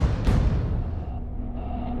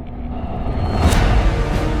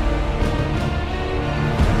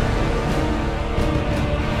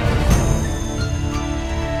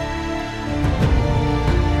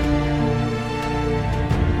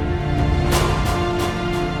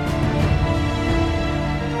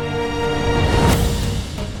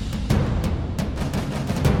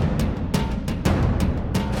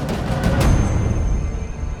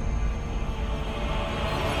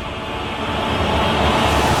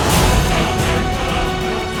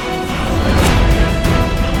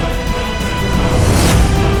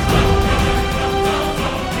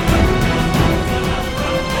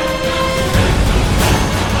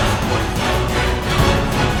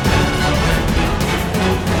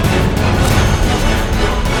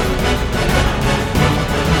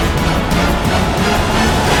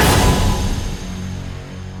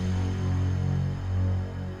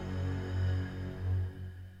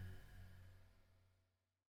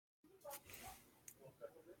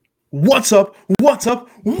What's up? What's up?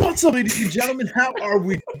 What's up, ladies and gentlemen? How are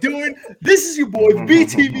we doing? This is your boy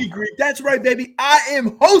BTV Greek. That's right, baby. I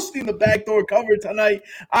am hosting the Backdoor Cover tonight.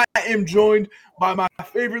 I am joined by my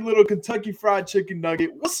favorite little Kentucky Fried Chicken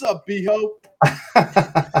nugget. What's up, B-Ho?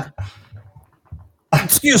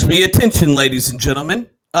 Excuse me, attention, ladies and gentlemen.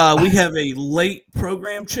 We have a late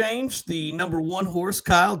program change. The number one horse,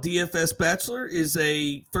 Kyle, DFS Bachelor, is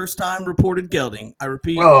a first-time reported gelding. I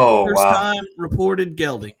repeat, first-time reported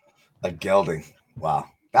gelding. A gelding. Wow.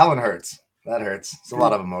 That one hurts. That hurts. It's a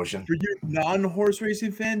lot of emotion. For you non-horse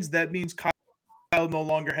racing fans, that means Kyle no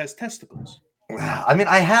longer has testicles. I mean,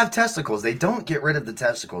 I have testicles. They don't get rid of the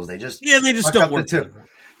testicles. They just don't work.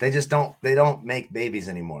 They just don't. They don't make babies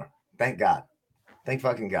anymore. Thank God. Thank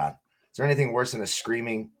fucking God. Is there anything worse than a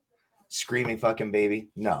screaming fucking baby?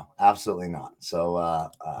 No, absolutely not. So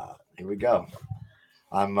here we go.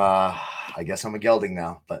 I guess I'm a gelding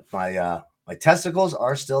now, but my testicles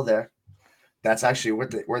are still there. That's actually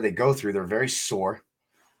where they go through. They're very sore.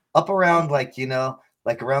 Up around like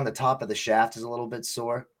around the top of the shaft is a little bit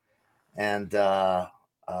sore. And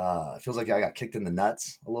it feels like I got kicked in the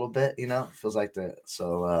nuts a little bit, It feels like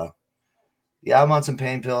yeah, I'm on some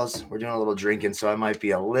pain pills. We're doing a little drinking, so I might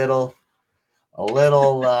be a little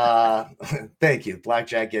thank you.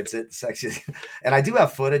 Blackjack gets it. Sexy. And I do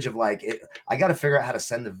have footage of it. I got to figure out how to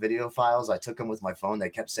send the video files. I took them with my phone.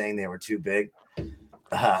 They kept saying they were too big.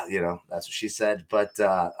 That's what she said. But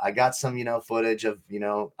I got some, footage of,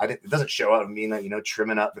 it doesn't show up me,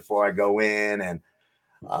 trimming up before I go in, and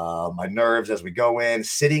my nerves as we go in,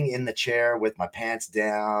 sitting in the chair with my pants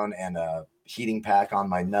down and a heating pack on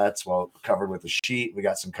my nuts while covered with a sheet. We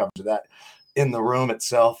got some coverage of that in the room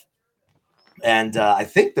itself. And I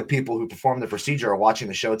think the people who performed the procedure are watching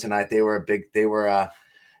the show tonight. They were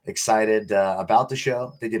excited about the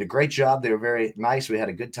show. They did a great job. They were very nice. We had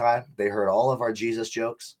a good time. They heard all of our Jesus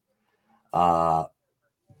jokes. And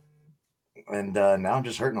now I'm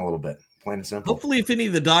just hurting a little bit, plain and simple. Hopefully, if any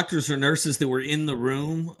of the doctors or nurses that were in the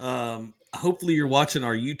room, hopefully you're watching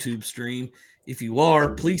our YouTube stream. If you are,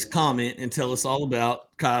 please comment and tell us all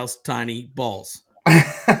about Kyle's tiny balls.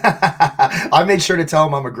 I made sure to tell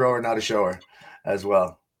him I'm a grower, not a shower, as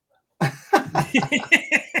well.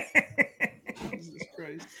 Jesus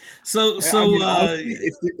Christ. So, honestly,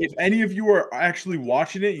 if any of you are actually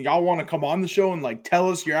watching it and y'all want to come on the show and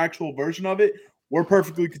tell us your actual version of it, we're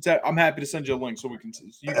perfectly content. I'm happy to send you a link so you can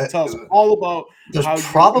tell us all about. There's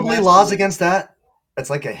probably laws against that. It's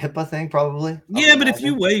like a HIPAA thing, probably. Yeah, but if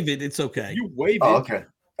you waive it, it's okay. You waive it. Oh, okay.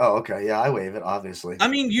 Oh, okay. Yeah, I waive it, obviously. I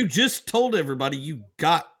mean, you just told everybody you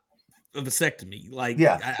got a vasectomy. I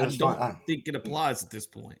don't think it applies at this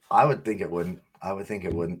point. I would think it wouldn't.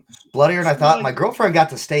 Bloodier than I thought. My girlfriend got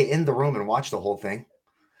to stay in the room and watch the whole thing.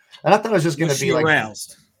 And I thought it was just going to be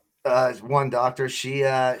aroused. One doctor, she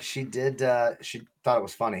thought it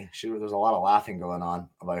was funny. There was a lot of laughing going on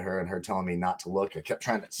by her and her telling me not to look. I kept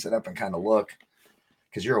trying to sit up and kind of look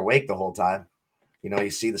because you're awake the whole time. You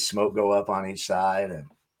see the smoke go up on each side, and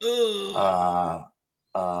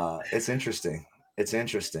it's interesting. It's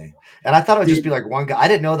interesting. And I thought it would just be one guy. I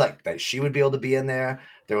didn't know that she would be able to be in there.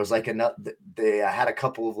 There was they had a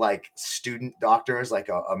couple of student doctors,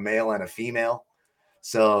 a male and a female.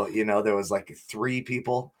 So, there was 3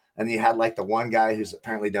 people. And you had the one guy who's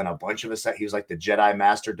apparently done a bunch of he was the Jedi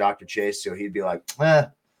Master, Dr. Chase. So he'd be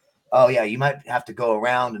oh yeah, you might have to go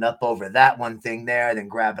around and up over that one thing there, then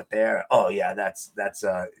grab it there. Oh yeah, that's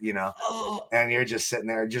and you're just sitting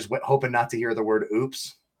there just hoping not to hear the word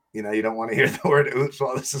oops. You don't want to hear the word oops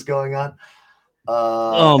while this is going on.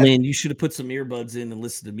 Man, you should have put some earbuds in and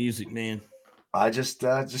listened to music, man. I just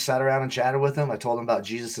sat around and chatted with him. I told him about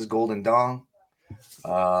Jesus's golden dong.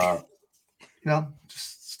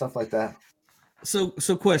 Just stuff like that. So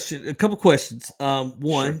a couple questions.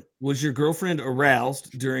 One, sure. Was your girlfriend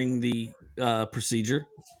aroused during the procedure?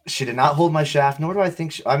 She did not hold my shaft, nor do I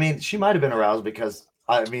think she might have been aroused because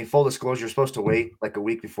full disclosure, you're supposed to wait a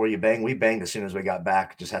week before you bang. We banged as soon as we got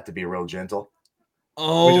back. Just have to be real gentle.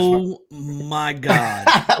 Oh my God.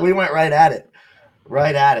 We went right at it.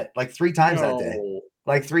 3 times that day.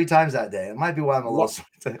 3 times that day. It might be why I'm a little sore.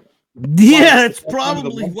 Yeah, that's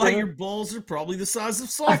probably why your balls are probably the size of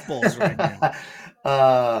softballs right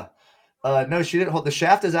now. No, she didn't hold. The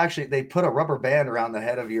shaft is actually, they put a rubber band around the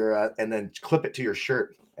head of your, and then clip it to your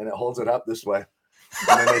shirt, and it holds it up this way.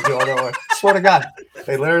 And then they do all that way. Swear to God,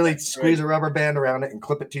 they literally squeeze a rubber band around it and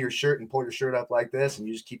clip it to your shirt and pull your shirt up like this, and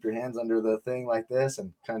you just keep your hands under the thing like this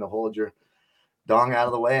and kind of hold your dong out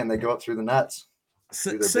of the way, and they go up through the nuts.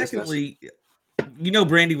 Secondly,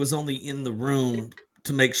 Brandy was only in the room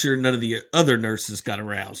to make sure none of the other nurses got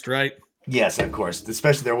aroused, right? Yes, of course.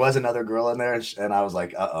 Especially there was another girl in there, and I was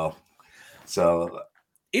like, uh-oh. So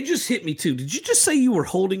it just hit me too. Did you just say you were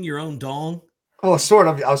holding your own dong? well, sort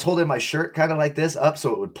of. I was holding my shirt kind of like this up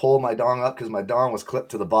so it would pull my dong up because my dong was clipped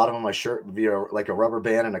to the bottom of my shirt via like a rubber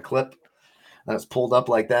band and a clip. And it's pulled up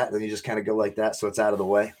like that. Then you just kind of go like that so it's out of the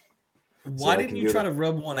way. Why didn't you try to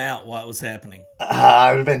rub one out while it was happening?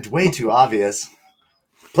 It would have been way too obvious.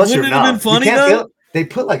 Plus, Wouldn't it have been funny though? They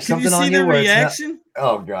put like something on you. Can you see the reaction?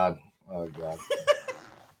 Oh God. Oh God.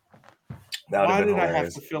 Why did I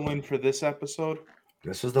have to fill in for this episode?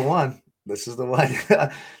 This was the one. This is the one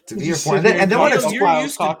to be your friend. And then when it's you're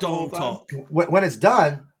used to dong talk. When it's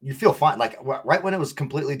done, you feel fine. Like right when it was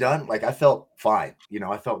completely done, like I felt fine.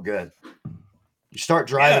 I felt good. You start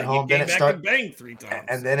driving home, then it starts bang 3 times,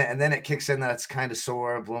 and then it kicks in. That's kind of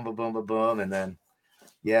sore. Boom, boom, boom, boom, boom, and then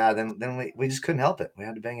then we just couldn't help it. We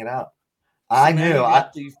had to bang it out. So I knew.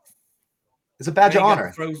 It's a badge of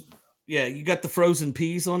honor. Yeah, you got the frozen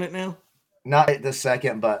peas on it now. Not the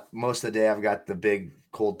second, but most of the day I've got the big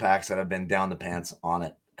cold packs that have been down the pants on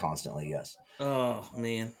it constantly. Yes. Oh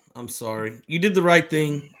man, I'm sorry. You did the right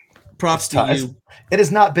thing. Props to you. It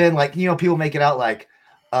has not been like people make it out like,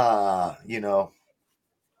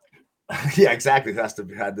 yeah, exactly. That's to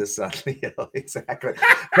had this exactly,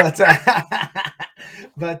 but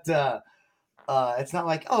it's not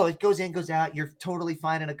like it goes in, goes out. You're totally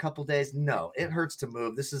fine in a couple days. No, it hurts to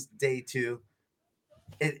move. This is day 2.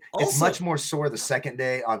 It's much more sore the second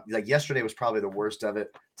day. Like yesterday was probably the worst of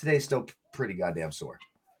it. Today's still pretty goddamn sore.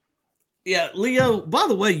 Yeah, Leo. By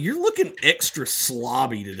the way, you're looking extra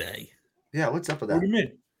slobby today. Yeah, what's up with that? What do you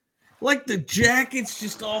mean? Like the jacket's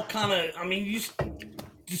just all kind of. I mean, you just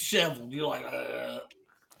disheveled. You're like,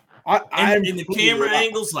 and the camera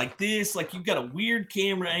angles like this. Like you've got a weird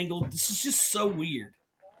camera angle. This is just so weird.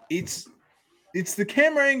 It's the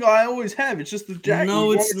camera angle I always have. It's just the jacket.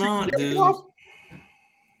 No, it's not, dude.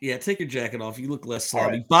 Yeah, take your jacket off. You look less slobby.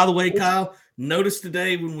 Right. By the way, Kyle, notice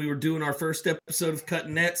today when we were doing our first episode of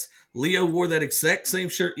Cutting Nets, Leo wore that exact same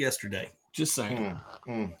shirt yesterday. Just saying.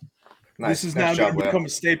 Nice. This is now going to become a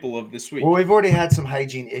staple of this week. Well, we've already had some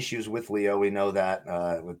hygiene issues with Leo. We know that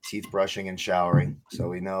with teeth brushing and showering. So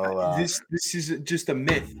we know this is just a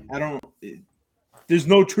myth. There's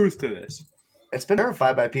no truth to this. It's been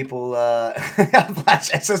verified by people. Flash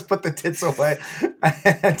says put the tits away.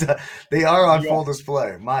 And, they are on full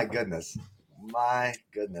display. My goodness.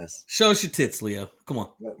 Show us your tits, Leo. Come on.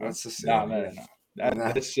 Let's just see. No.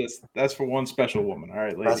 That's for one special woman. All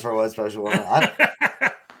right, ladies. That's for one special woman.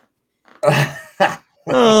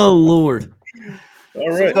 Oh Lord.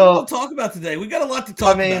 All right. So what we'll talk about today. We got a lot to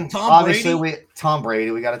talk about. Tom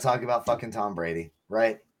Brady. We got to talk about fucking Tom Brady,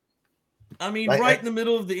 right? I mean, right in the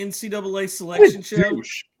middle of the NCAA selection show.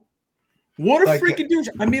 Douche. What a freaking douche.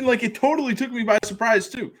 I mean, it totally took me by surprise,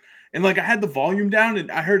 too. And, I had the volume down, and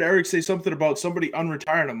I heard Eric say something about somebody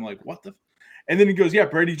unretired. I'm like, what the? And then he goes, yeah,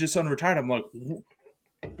 Brady just unretired. I'm like,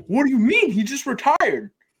 what do you mean? He just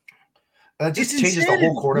retired. It just changes the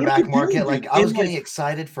whole quarterback market. I was getting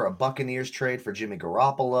excited for a Buccaneers trade for Jimmy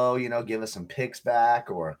Garoppolo, give us some picks back.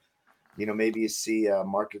 Or, maybe you see a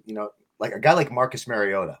market, like a guy like Marcus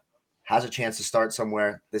Mariota has a chance to start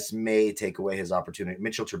somewhere. This may take away his opportunity.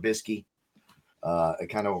 Mitchell Trubisky. It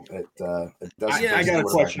does. I got a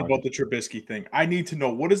question about the Trubisky thing. I need to know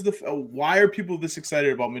why are people this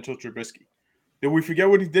excited about Mitchell Trubisky? Did we forget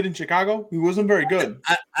what he did in Chicago? He wasn't very good.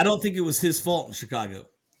 I don't think it was his fault in Chicago.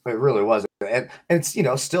 It really wasn't. And it's,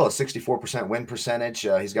 still a 64% win percentage.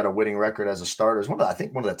 He's got a winning record as a starter. It's one of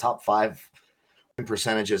the top 5 win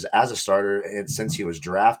percentages as a starter. And since he was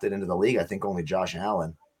drafted into the league, I think only Josh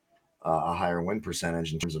Allen, a higher win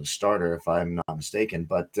percentage in terms of a starter, if I'm not mistaken.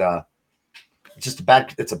 But it's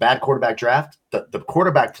a bad quarterback draft. The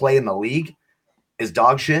quarterback play in the league is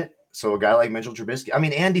dog shit. So a guy like Mitchell Trubisky, I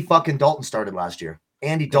mean, Andy fucking Dalton started last year.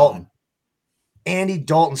 Andy Dalton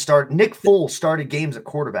started. Nick Foles started games at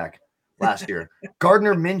quarterback last year.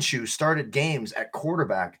 Gardner Minshew started games at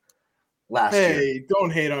quarterback last year. Hey,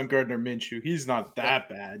 don't hate on Gardner Minshew. He's not that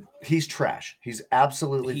bad. He's trash. He's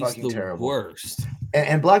absolutely fucking terrible. Worst.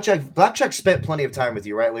 And Blackjack spent plenty of time with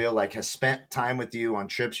you, right, Leo? Has spent time with you on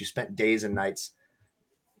trips. You spent days and nights.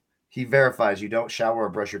 He verifies you don't shower or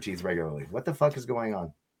brush your teeth regularly. What the fuck is going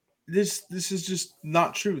on? This is just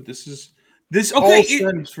not true. This all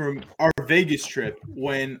stems from our Vegas trip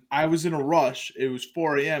when I was in a rush. It was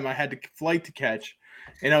 4 a.m. I had a flight to catch,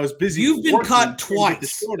 and I was busy. You've been caught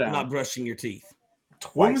twice not brushing your teeth.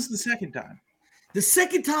 Twice. When was the second time? The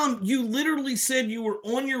second time you literally said you were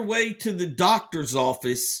on your way to the doctor's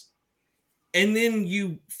office, and then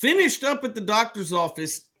you finished up at the doctor's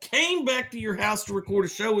office, came back to your house to record a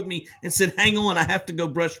show with me and said, hang on, I have to go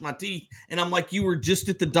brush my teeth. And I'm like, you were just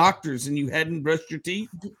at the doctor's and you hadn't brushed your teeth?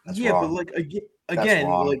 That's yeah, wrong. but like again,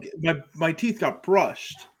 wrong. like my teeth got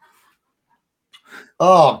brushed.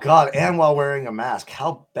 Oh God! And while wearing a mask,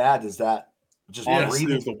 how bad is that? Just Honestly, it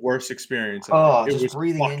breathing. was the worst experience. Oh, It just was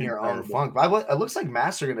breathing in fucking your own terrible. funk. It looks like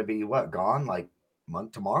masks are going to be gone like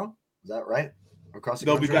tomorrow. Is that right? Across the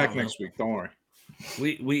They'll be country? back next week. Don't worry.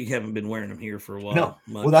 We haven't been wearing them here for a while. No.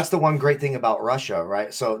 much. Well, that's the one great thing about Russia,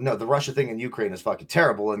 right? So no, the Russia thing in Ukraine is fucking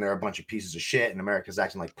terrible, and they're a bunch of pieces of shit, and America's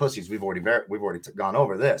acting like pussies. We've already gone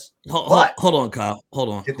over this. Hold on, Kyle. Hold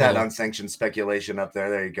on. Get that unsanctioned speculation up there.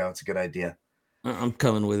 There you go. It's a good idea. I'm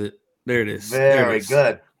coming with it. There it is. Very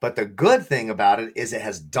good. But the good thing about it is it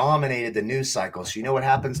has dominated the news cycle. So you know what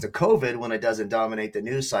happens to COVID when it doesn't dominate the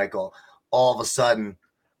news cycle? All of a sudden,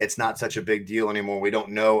 it's not such a big deal anymore. We don't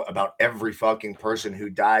know about every fucking person who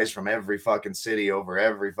dies from every fucking city over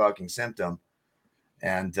every fucking symptom.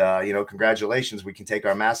 And, congratulations. We can take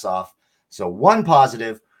our masks off. So one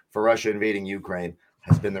positive for Russia invading Ukraine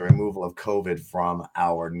has been the removal of COVID from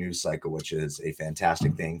our news cycle, which is a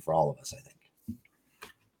fantastic thing for all of us, I think.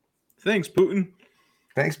 Thanks, Putin.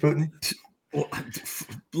 Thanks, Putin. Well,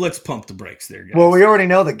 let's pump the brakes there, guys. Well, we already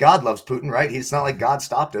know that God loves Putin, right? It's not like God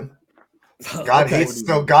stopped him. God hates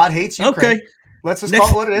Ukraine. Okay. Let's just call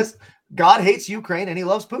it what it is. God hates Ukraine and he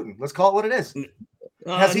loves Putin. Let's call it what it is.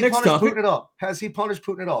 Has he punished Putin at all? Has he punished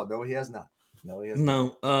Putin at all? No, he has not. No, he has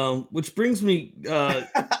not. No. Which brings me,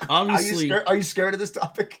 obviously. Are you scared of this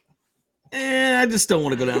topic? I just don't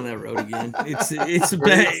want to go down that road again. It's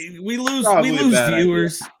bad. We lose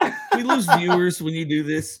viewers. We lose viewers when you do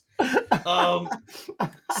this. So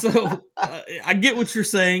I get what you're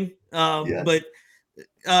saying. Yes. But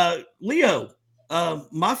Leo,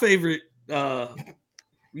 my favorite,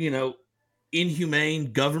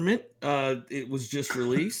 inhumane government, it was just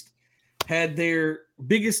released, had their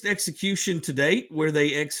biggest execution to date where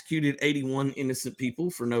they executed 81 innocent people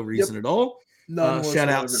for no reason at all. Shout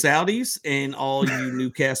out Saudis and all you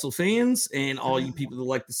Newcastle fans and all you people that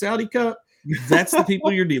like the Saudi Cup. That's the people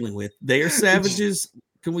you're dealing with. They are savages.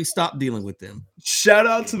 Can we stop dealing with them? Shout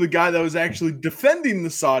out to the guy that was actually defending the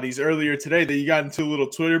Saudis earlier today that you got into a little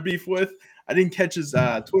Twitter beef with. I didn't catch his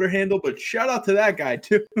Twitter handle, but shout out to that guy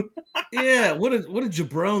too. Yeah, what a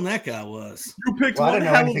jabron that guy was. You picked one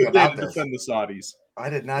hell of a day to defend the Saudis. I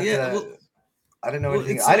did not. Yeah, I didn't know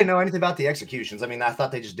anything. I didn't know anything about the executions. I mean, I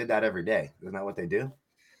thought they just did that every day. Isn't that what they do?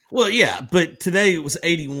 Well, yeah, but today it was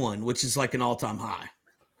 81, which is like an all-time high.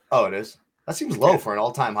 Oh, it is? That seems low for an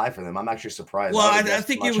all-time high for them. I'm actually surprised. Well, I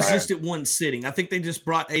think it was just at one sitting. I think they just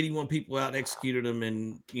brought 81 people out, executed them,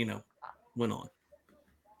 and, went on.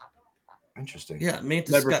 Interesting. Yeah,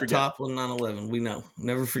 Mantis got topped on 9/11. We know.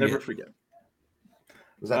 Never forget. Never forget.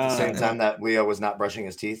 Was that the same time that Leo was not brushing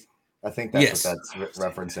his teeth? I think that's what that's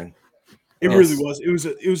referencing. It really was.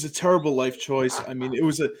 It was a terrible life choice. I mean, it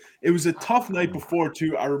was a tough night before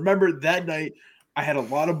too. I remember that night I had a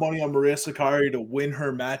lot of money on Maria Sakkari to win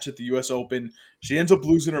her match at the US Open. She ends up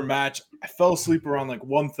losing her match. I fell asleep around like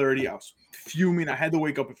 1:30. I was fuming. I had to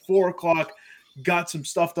wake up at 4:00, got some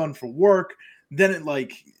stuff done for work. Then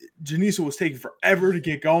Janisa was taking forever to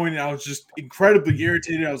get going, and I was just incredibly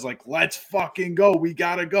irritated. I was like, let's fucking go. We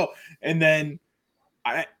gotta go. And then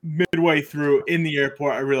midway through in the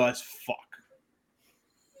airport, I realized, fuck.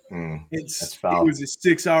 It was a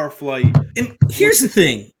 6-hour flight. And here's the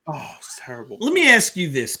thing. Oh, it's terrible. Let me ask you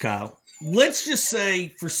this, Kyle. Let's just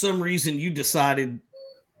say for some reason you decided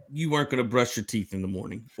you weren't going to brush your teeth in the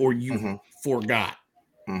morning or you forgot.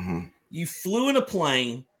 Mm-hmm. You flew in a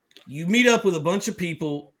plane. You meet up with a bunch of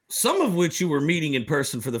people, some of which you were meeting in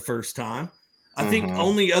person for the first time. I think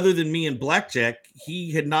only other than me and Blackjack,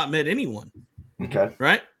 he had not met anyone. Okay.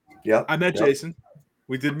 Right? Yeah. I met Jason.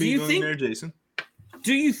 We did meet there, Jason.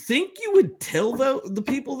 Do you think you would tell the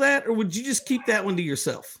people that, or would you just keep that one to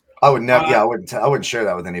yourself? I would never. I wouldn't share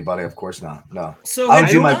that with anybody. Of course not. No. So I would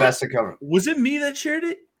do my best to cover. Was it me that shared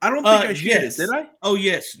it? I don't think I shared it. Did I? Oh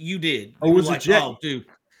yes, you did. Or was it Jay? Oh, dude.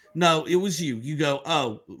 No, it was you. You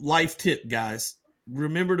go, life tip, guys.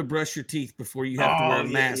 Remember to brush your teeth before you have to wear a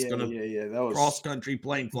mask on a cross-country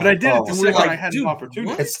plane flight. But I did it the second I had an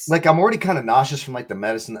opportunity. It's like I'm already kind of nauseous from the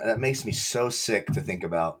medicine. That makes me so sick to think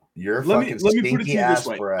about. You're let me put it to you this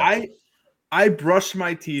way. I brushed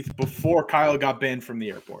my teeth before Kyle got banned from the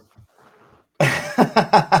airport.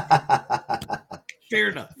 Fair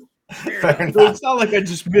enough. So it's not like I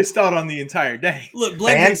just missed out on the entire day. Look,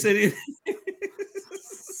 Blackjack said it.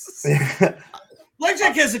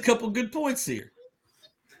 Blackjack has a couple good points here.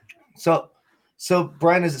 So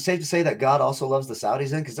Brian, is it safe to say that God also loves the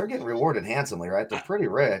Saudis because they're getting rewarded handsomely, right? They're pretty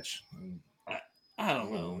rich. I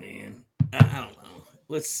don't know, man. I don't know.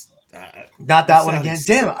 Let's Not that one again.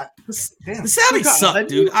 Damn it. The Saudis suck,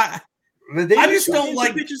 dude. I just don't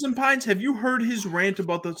like Pitches and Pines. Have you heard his rant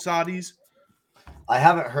about the Saudis? I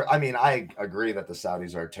haven't heard. I mean, I agree that the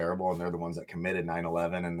Saudis are terrible and they're the ones that committed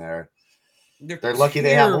 9/11 and they're lucky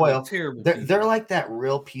they have oil. They're like that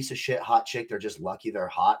real piece of shit hot chick. They're just lucky they're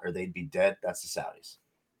hot or they'd be dead. That's the Saudis,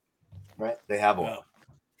 right? They have oil.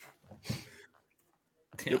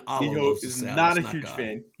 Biho is not a huge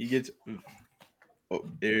fan. He gets. Oh,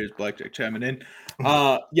 there's Blackjack chiming in.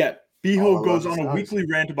 Biho goes on a weekly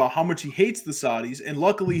rant about how much he hates the Saudis, and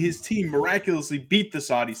luckily his team miraculously beat the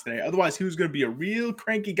Saudis today. Otherwise, he was going to be a real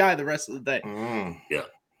cranky guy the rest of the day. Yeah,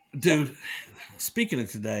 dude. Speaking of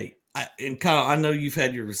today, and Kyle, I know you've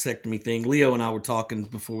had your vasectomy thing. Leo and I were talking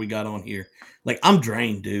before we got on here. Like, I'm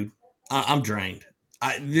drained, dude. I'm drained.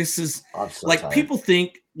 This is like tired. People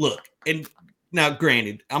think. Look, and now,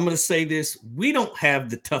 granted, I'm going to say this: we don't have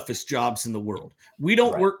the toughest jobs in the world. We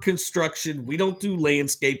don't work construction. We don't do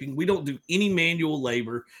landscaping. We don't do any manual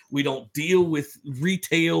labor. We don't deal with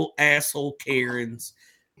retail asshole Karens.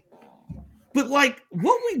 But like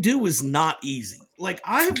what we do is not easy. Like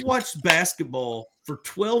I have watched basketball for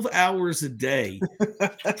 12 hours a day,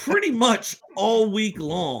 pretty much all week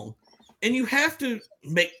long. And you have to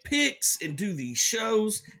make picks and do these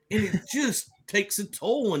shows. And it just takes a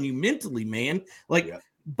toll on you mentally, man. Like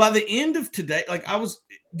by the end of today, like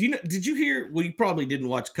did you hear? Well, you probably didn't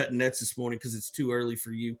watch Cutting Nets this morning because it's too early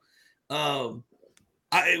for you.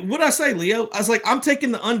 What I say, Leo? I was like, I'm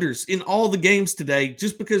taking the unders in all the games today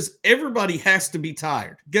just because everybody has to be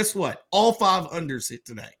tired. Guess what? All 5 unders hit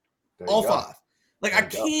today. All 5. Like I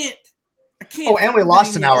can't. Oh, and we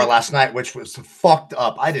lost an hour last night, which was fucked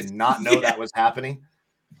up. I did not know that was happening.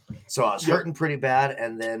 So I was hurting pretty bad.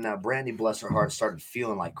 And then Brandy, bless her heart, started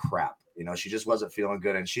feeling like crap. You know, she just wasn't feeling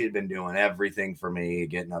good. And she had been doing everything for me,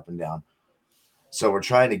 getting up and down. So we're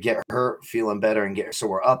trying to get her feeling better so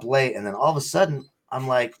we're up late. And then all of a sudden, I'm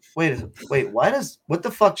like, wait, what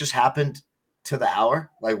the fuck just happened to the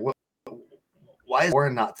hour? Like, why is 4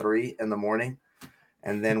 and not 3 in the morning?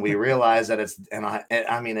 And then we realize that it's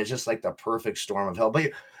just like the perfect storm of hell.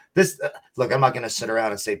 But look, I'm not going to sit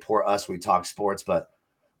around and say poor us. We talk sports, but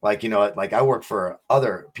like, you know, like I work for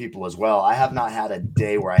other people as well. I have not had a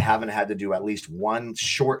day where I haven't had to do at least one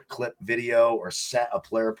short clip video or set a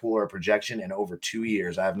player pool or a projection in over 2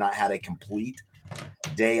 years. I have not had a complete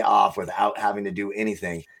day off without having to do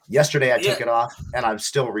anything. Yesterday I took it off and I'm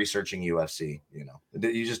still researching UFC. You know,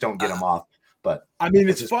 you just don't get them off. But I mean,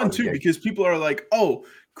 it's fun too because people are like, oh,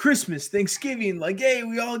 Christmas, Thanksgiving, like, hey,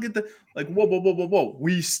 we all get like, whoa.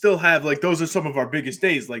 We still have like those are some of our biggest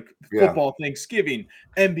days, like football, Thanksgiving,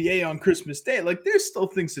 NBA on Christmas Day. Like, there's still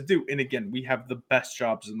things to do. And again, we have the best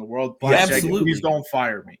jobs in the world. Absolutely. Please don't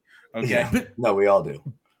fire me. Okay. Yeah. No, we all do.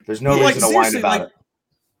 There's no reason to whine about it.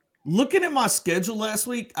 Looking at my schedule last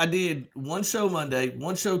week, I did 1 show Monday,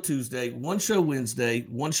 1 show Tuesday, 1 show Wednesday,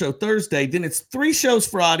 1 show Thursday. Then it's 3 shows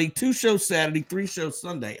Friday, 2 shows Saturday, 3 shows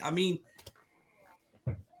Sunday. I mean,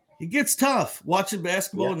 it gets tough watching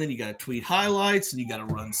basketball, and then you got to tweet highlights, and you got to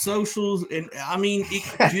run socials. And I mean,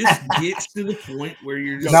 it just gets to the point where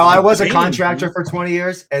you're just. No, I was a contractor for 20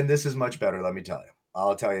 years, and this is much better. Let me tell you.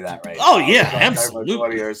 I'll tell you that right now. Oh, yeah, absolutely.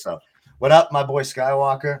 20 years, so what up, my boy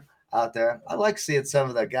Skywalker? Out there, I like seeing some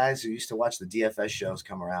of the guys who used to watch the DFS shows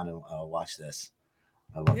come around and watch this.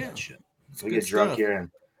 I love that shit. So we get drunk here, and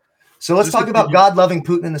so let's talk about God loving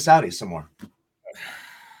Putin and the Saudis some more.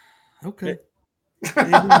 Okay.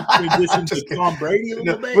 Tom Brady a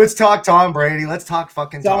little bit. Let's talk Tom Brady. Let's talk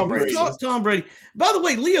fucking Tom Brady. Let's talk Tom Brady. By the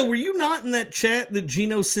way, Leo, were you not in that chat that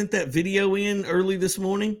Gino sent that video in early this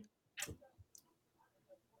morning?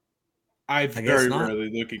 I very rarely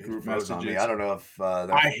look at group messages. I don't know if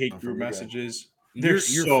I hate group messages. Now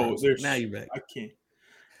you're back.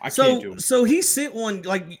 I can't do it. So he sent one,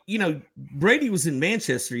 like, you know, Brady was in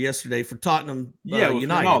Manchester yesterday for Tottenham United.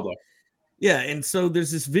 Ronaldo. Yeah, and so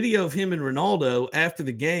there's this video of him and Ronaldo after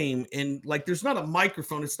the game, and like there's not a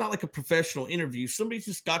microphone. It's not like a professional interview. Somebody's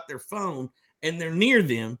just got their phone and they're near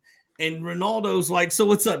them, and Ronaldo's like, "So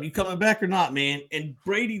what's up? You coming back or not, man?" And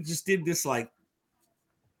Brady just did this like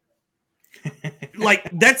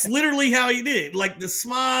that's literally how he did. Like the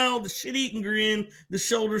smile, the shit-eating grin, the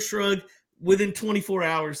shoulder shrug. Within 24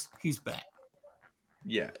 hours, he's back.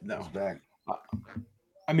 Yeah, no, he's back.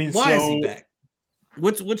 I mean, why is he back?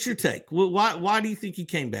 What's your take? Why do you think he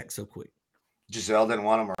came back so quick? Giselle didn't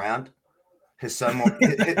want him around. His son won't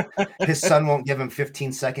give him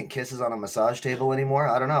 15-second kisses on a massage table anymore.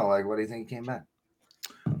 I don't know. Like, what do you think he came back?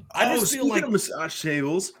 I just feel like massage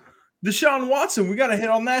tables. Deshaun Watson, we got to hit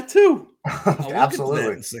on that too.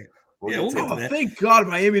 Absolutely. We'll get to that. Thank God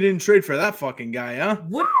Miami didn't trade for that fucking guy, huh?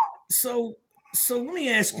 What? So let me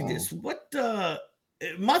ask you this: what?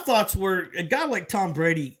 My thoughts were a guy like Tom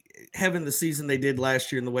Brady having the season they did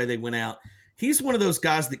last year and the way they went out. He's one of those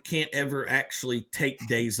guys that can't ever actually take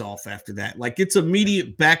days off after that. Like it's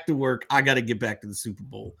immediate back to work. I got to get back to the Super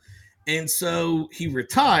Bowl. And so he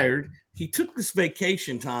retired. He took this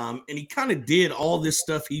vacation time and he kind of did all this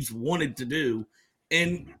stuff he's wanted to do.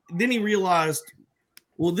 And then he realized,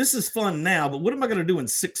 well, this is fun now, but what am I going to do in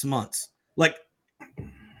 6 months? Like,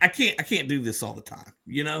 I can't do this all the time,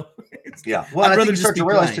 you know? Yeah. Well, I'd rather just be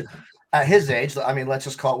realize at his age, I mean, let's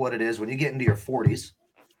just call it what it is. When you get into your 40s,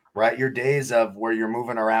 right, your days of where you're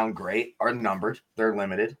moving around great are numbered. They're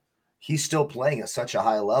limited. He's still playing at such a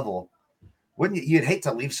high level. Wouldn't you'd hate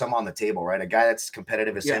to leave some on the table, right? A guy that's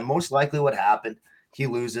competitive is saying most likely what happened, he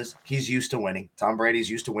loses. He's used to winning. Tom Brady's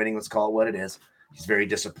used to winning. Let's call it what it is. He's very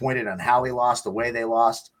disappointed on how he lost, the way they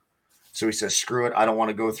lost. So he says, screw it. I don't want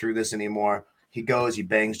to go through this anymore. He goes, he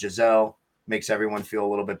bangs Giselle, makes everyone feel a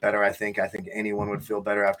little bit better. I think anyone would feel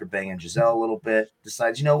better after banging Giselle a little bit.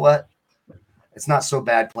 Decides, you know what? It's not so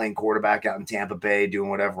bad playing quarterback out in Tampa Bay, doing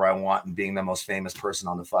whatever I want and being the most famous person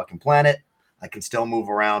on the fucking planet. I can still move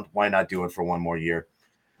around. Why not do it for one more year?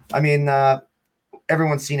 I mean,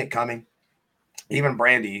 everyone's seen it coming. Even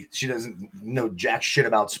Brandy, she doesn't know jack shit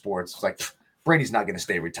about sports. It's like, Brady's not going to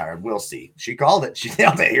stay retired. We'll see. She called it. She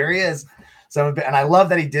nailed it. Here he is. So, and I love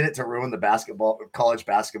that he did it to ruin the college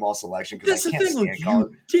basketball selection because I can't stand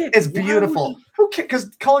college. It's beautiful. Who cares?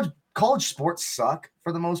 Because college sports suck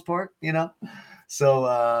for the most part, you know.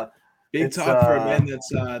 So big talk for a man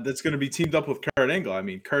that's going to be teamed up with Kurt Angle. I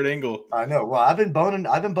mean, Kurt Angle. I know. Well, I've been boning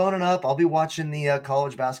up. I'll be watching the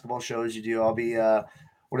college basketball shows you do. I'll be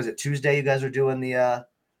what is it, Tuesday? You guys are doing the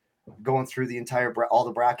going through the entire all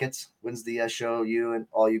the brackets. When's the show you and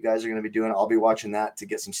all you guys are going to be doing? I'll be watching that to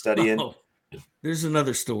get some study in. There's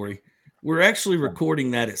another story. We're actually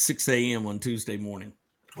recording that at 6 a.m. on Tuesday morning.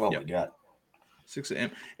 Well, we got 6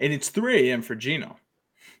 a.m. and it's 3 a.m. for Gino.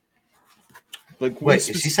 Like, wait,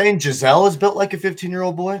 is he saying Giselle is built like a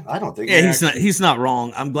 15-year-old boy? I don't think. Yeah, he's not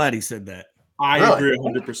wrong. I'm glad he said that. I agree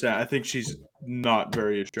 100%. I think she's not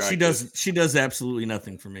very attractive. She does absolutely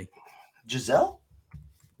nothing for me. Giselle?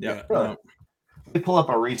 Yeah. Really? Let me pull up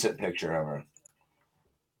a recent picture of her.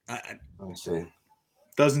 Let me see.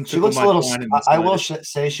 Doesn't she looks a little? I will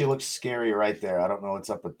say she looks scary right there. I don't know what's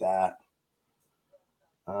up with that.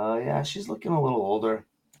 Yeah, she's looking a little older.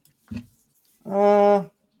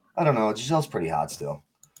 I don't know. Giselle's pretty hot still.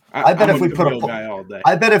 I bet if we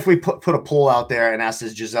put a poll out there and asked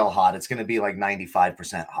is Giselle hot, it's going to be like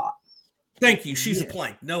 95% hot. Thank you. She's a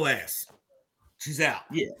plank. No ass. She's out.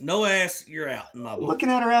 Yeah. No ass. You're out. Looking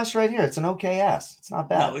at her ass right here. It's an okay ass. It's not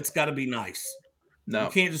bad. No, it's got to be nice. No. You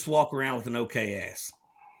can't just walk around with an okay ass.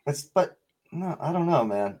 But no, I don't know,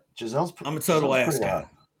 man. I'm a total ass guy. Hot.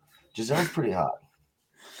 Giselle's pretty hot.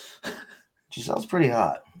 Giselle's pretty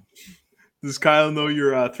hot. Does Kyle know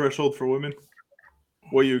your threshold for women?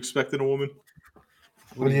 What you expect in a woman?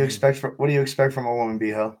 What do you expect from a woman,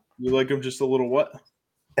 Biho? You like them just a little what?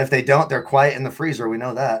 If they don't, they're quiet in the freezer. We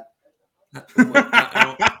know that.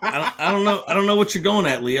 I don't know. I don't know what you're going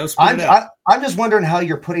at, Leo. I'm just wondering how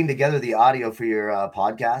you're putting together the audio for your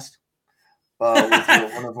podcast.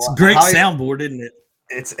 It's a great soundboard, isn't it?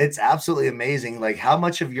 It's absolutely amazing. Like, how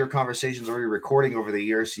much of your conversations are you recording over the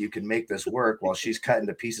years so you can make this work while she's cut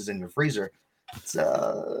into pieces in your freezer? It's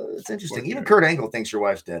interesting. Even Kurt Angle thinks your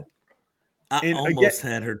wife's dead. I almost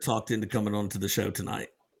had her talked into coming on to the show tonight.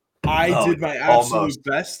 I did my absolute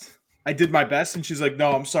best. I did my best, and she's like,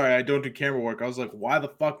 "No, I'm sorry, I don't do camera work." I was like, "Why the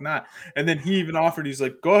fuck not?" And then he even offered. He's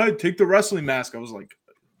like, "Go ahead, take the wrestling mask." I was like,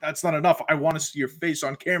 "That's not enough. I want to see your face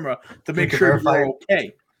on camera to make sure you're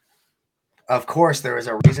okay." Of course, there was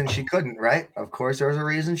a reason she couldn't, right? Of course, there was a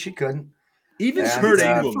reason she couldn't. Even Kurt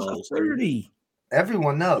Angle knows. 30.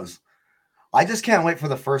 Everyone knows. I just can't wait for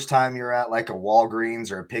the first time you're at like a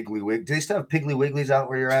Walgreens or a Piggly Wiggly. Do they still have Piggly Wigglies out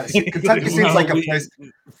where you're at? Kentucky seems like a place.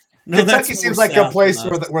 Kentucky seems like a place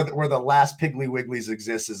where the last Piggly Wigglies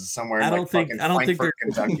exists is somewhere. I don't think there's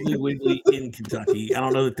Piggly Wiggly in Kentucky. I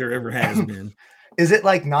don't know that there ever has been. Is it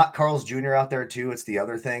like not Carl's Jr. out there too? It's the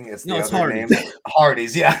other thing. It's the other Hardee's. name.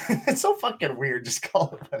 Hardee's, yeah. It's so fucking weird. Just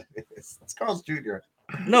call it what it is. It's Carl's Jr.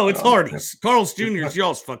 No, it's Hardee's. Carl's Jr. is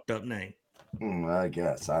y'all's fucked up name. I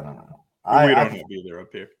guess. I don't know. We don't have either up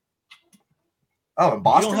here. Oh, in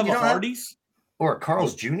Boston? You don't have a Hardee's? Or a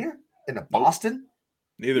Carl's Jr. in Boston?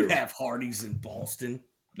 Neither. We have Hardee's in Boston.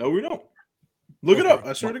 No, we don't. Look it up.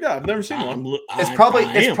 I swear to God, I've never seen one. It's probably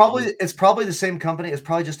the same company. It's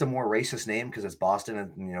probably just a more racist name because it's Boston,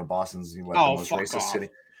 and Boston's the most racist city.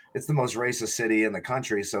 it's the most racist city in the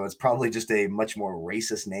country, so it's probably just a much more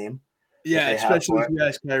racist name. Yeah, they have especially for if you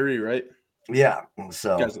ask Kyrie, right? Yeah, You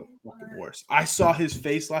so guys are fucking worse. I saw his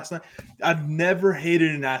face last night. I've never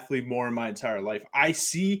hated an athlete more in my entire life. I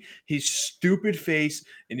see his stupid face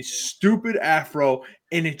and his stupid afro,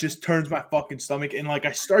 and it just turns my fucking stomach. And like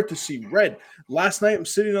I start to see red. Last night, I'm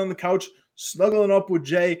sitting on the couch, snuggling up with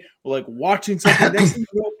Jay, like watching something. Next thing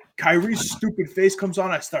you know, Kyrie's stupid face comes on.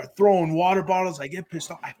 I start throwing water bottles. I get pissed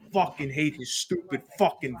off. I fucking hate his stupid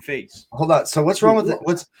fucking face. hold on. So what's wrong with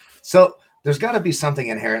it? There's got to be something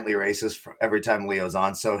inherently racist for every time Leo's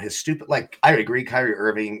on. So his stupid, like, I agree, Kyrie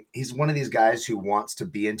Irving, he's one of these guys who wants to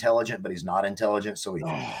be intelligent, but he's not intelligent. So he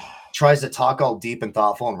tries to talk all deep and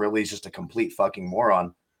thoughtful, and really he's just a complete fucking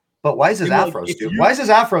moron. But why is his afro stupid? Why is his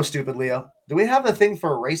afro stupid, Leo? Do we have a thing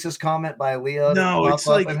for a racist comment by Leo? No, it's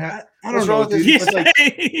like, I don't know.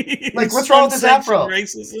 What's wrong with his afro?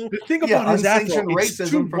 Racism. The thing about his afro, it's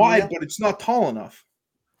too wide, but it's not tall enough.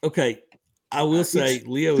 Okay. I will say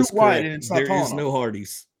Leo is correct. There is no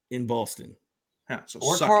Hardys in Boston.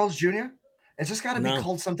 Or Carl's Jr. It's just got to be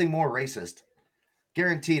called something more racist.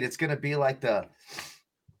 Guaranteed, it's going to be like the.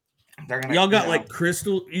 Y'all got like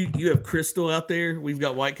Crystal. You have Crystal out there. We've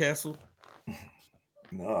got White Castle.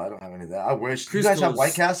 No, I don't have any of that. I wish. Crystal's, you guys have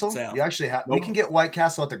White Castle? South. You actually have. Nope. We can get White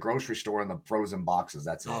Castle at the grocery store in the frozen boxes.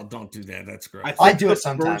 That's it. Oh, don't do that. That's great. I do it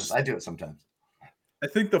sometimes. I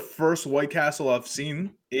think the first White Castle I've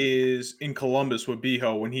seen is in Columbus with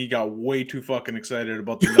Biho when he got way too fucking excited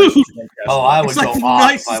about the nicest White Castle. I would go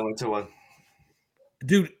off if I went to one.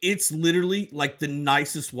 Dude, it's literally like the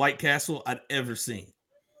nicest White Castle I'd ever seen.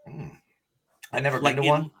 I've never been to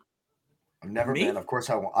one. I've never been. Of course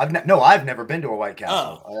I won't. I've never been to a White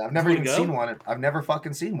Castle. I've never even seen one. I've never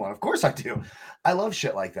fucking seen one. Of course I do. I love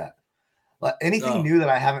shit like that. Like anything new that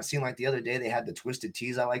I haven't seen, like the other day, they had the twisted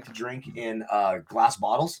teas I like to drink in glass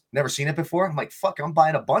bottles. Never seen it before. I'm like, fuck, I'm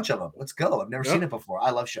buying a bunch of them. Let's go. I've never seen it before. I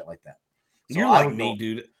love shit like that. So you're like me,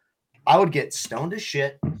 dude. I would get stoned as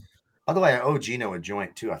shit. By the way, I owe Gino a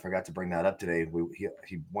joint too. I forgot to bring that up today.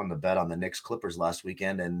 He won the bet on the Knicks Clippers last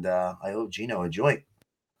weekend, and I owe Gino a joint.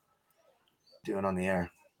 Doing on the air.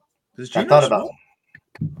 I thought about it.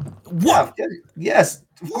 What? Yeah, yes.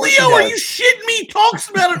 Leo, are you shitting me? He talks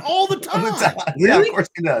about it all the time. Yeah, really? Of course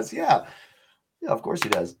he does. Yeah, of course he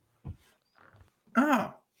does.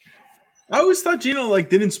 Oh. I always thought Gino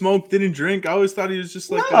didn't smoke, didn't drink. I always thought he was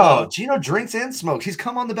just like Gino drinks and smokes. He's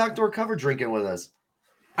come on the backdoor cover drinking with us.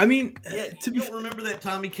 I mean, you don't remember that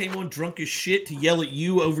time he came on drunk as shit to yell at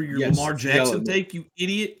you over your Lamar Jackson tape, you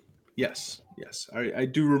idiot? Yes, I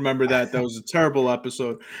do remember that. That was a terrible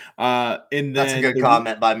episode. And then that's a good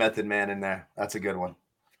comment by Method Man in there. That's a good one.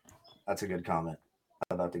 That's a good comment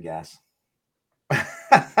about the gas.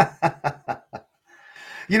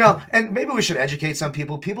 And maybe we should educate some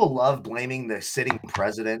people. People love blaming the sitting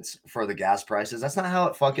presidents for the gas prices. That's not how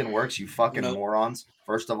it fucking works, you fucking morons.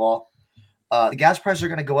 First of all, the gas prices are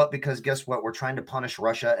going to go up because guess what? We're trying to punish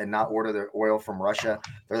Russia and not order their oil from Russia.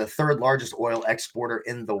 They're the third largest oil exporter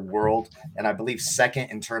in the world, and I believe second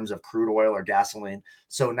in terms of crude oil or gasoline.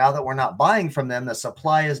 So now that we're not buying from them, the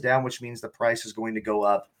supply is down, which means the price is going to go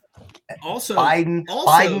up. Also,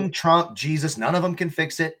 Biden, Trump, Jesus, none of them can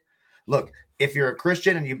fix it. Look, if you're a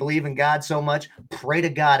Christian and you believe in God so much, pray to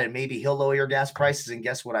God and maybe he'll lower your gas prices. And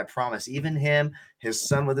guess what? I promise, even him, his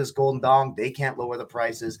son with his golden dong, they can't lower the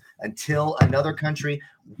prices until another country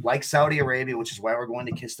like Saudi Arabia, which is why we're going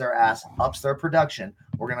to kiss their ass, ups their production.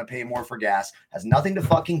 We're going to pay more for gas. Has nothing to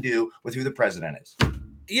fucking do with who the president is.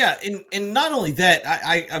 Yeah, and not only that,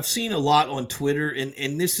 I've seen a lot on Twitter,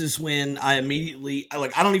 and this is when I immediately,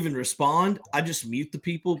 I don't even respond. I just mute the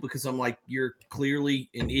people because I'm like, you're clearly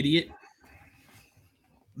an idiot.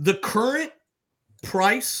 The current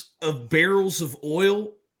price of barrels of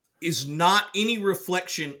oil is not any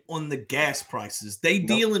reflection on the gas prices. They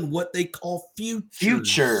deal in what they call futures.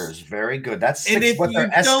 Futures, very good. That's what they're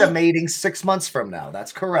estimating 6 months from now.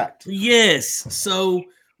 That's correct. Yes. So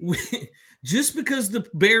just because the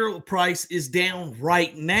barrel price is down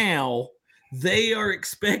right now, they are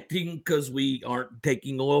expecting, because we aren't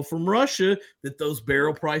taking oil from Russia, that those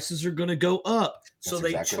barrel prices are going to go up. So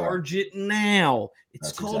they charge it now.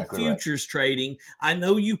 It's called futures trading. I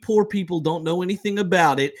know you poor people don't know anything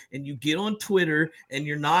about it, and you get on Twitter and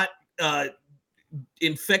you're not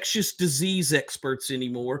infectious disease experts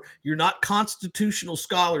anymore. You're not constitutional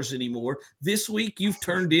scholars anymore. This week you've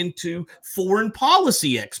turned into foreign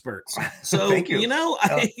policy experts. So, Thank you.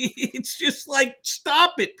 It's just like,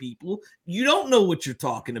 stop it, people. You don't know what you're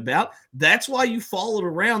talking about. That's why you followed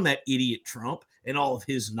around that idiot Trump and all of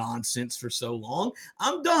his nonsense for so long.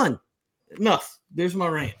 I'm done. Enough. There's my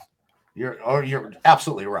rant. You're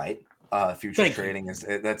absolutely right. Future Thank trading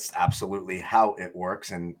that's absolutely how it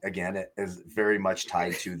works, and again, it is very much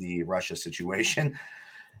tied to the Russia situation,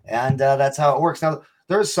 and that's how it works. Now,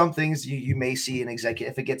 there's some things you may see an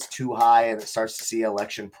executive if it gets too high and it starts to see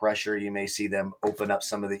election pressure. You may see them open up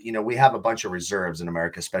some of the. We have a bunch of reserves in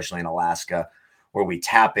America, especially in Alaska, where we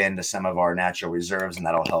tap into some of our natural reserves, and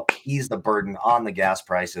that'll help ease the burden on the gas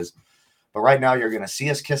prices. But right now, you're going to see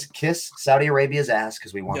us kiss Saudi Arabia's ass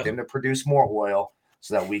because we want them to produce more oil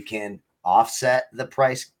so that we can offset the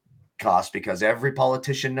price cost, because every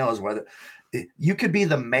politician knows whether you could be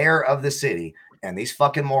the mayor of the city and these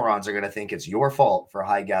fucking morons are going to think it's your fault for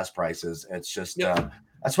high gas prices. It's just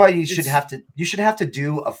that's why you should have to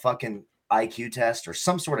do a fucking IQ test or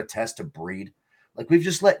some sort of test to breed. Like, we've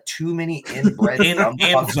just let too many inbred dumb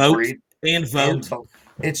fucks breed and vote.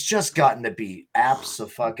 It's just gotten to be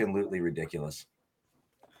absolutely ridiculous.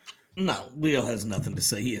 No, Leo has nothing to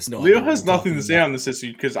say. He has no. Leo has nothing to say on this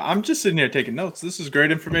issue because I'm just sitting here taking notes. This is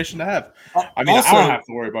great information to have. I mean, also, I don't have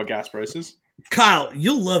to worry about gas prices. Kyle,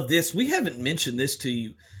 you'll love this. We haven't mentioned this to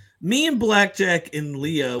you. Me and Blackjack and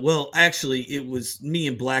Leo. Well, actually, it was me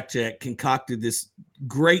and Blackjack concocted this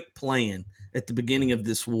great plan at the beginning of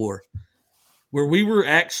this war, where we were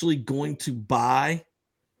actually going to buy,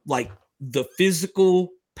 like, the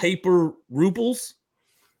physical paper rubles.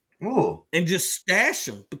 Ooh. And just stash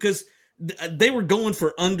them, because they were going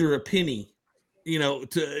for under a penny,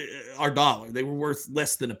 to our dollar. They were worth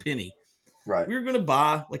less than a penny. Right. We were going to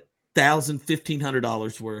buy like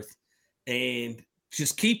 $1,500 worth and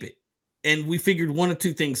just keep it. And we figured one of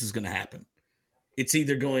two things is going to happen. It's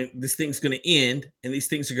either this thing's going to end and these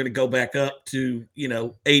things are going to go back up to,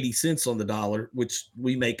 80 cents on the dollar, which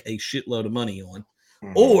we make a shitload of money on,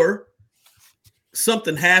 or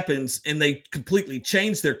something happens and they completely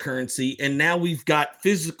change their currency, and now we've got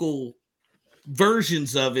physical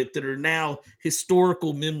versions of it that are now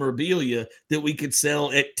historical memorabilia that we could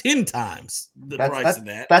sell at 10 times the price of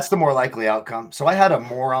that. That's the more likely outcome. So I had a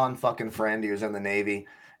moron fucking friend. He was in the Navy,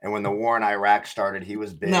 and when the war in Iraq started, he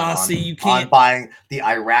was big on buying the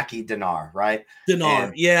Iraqi dinar, right?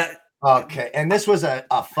 Yeah. Okay, and this was a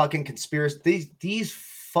fucking conspiracy. These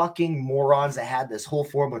fucking morons that had this whole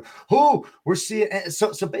form of we're seeing.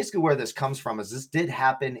 So basically where this comes from is this did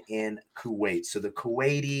happen in Kuwait. So the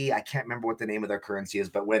Kuwaiti, I can't remember what the name of their currency is,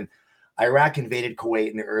 but when Iraq invaded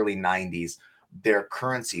Kuwait in the early 90s, their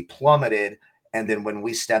currency plummeted. And then when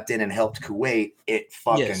we stepped in and helped Kuwait, it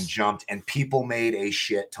fucking jumped and people made a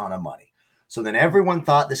shit ton of money. So then everyone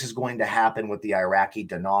thought this is going to happen with the Iraqi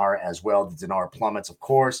dinar as well. The dinar plummets, of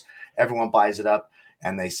course. Everyone buys it up.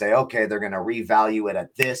 And they say, okay, they're going to revalue it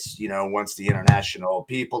at this, once the international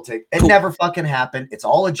people take it. Never fucking happened. It's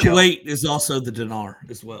all a joke. Kuwait is also the dinar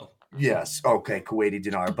as well. Yes. Okay. Kuwaiti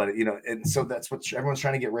dinar. But, and so that's what everyone's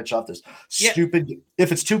trying to get rich off this stupid.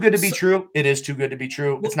 If it's too good to be true, it is too good to be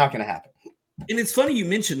true. It's not going to happen. And it's funny you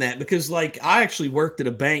mentioned that, because I actually worked at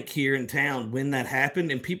a bank here in town when that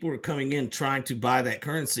happened, and people were coming in trying to buy that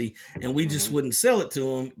currency, and we just wouldn't sell it to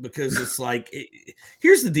them because it's like,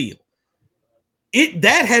 here's the deal.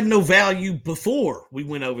 That had no value before we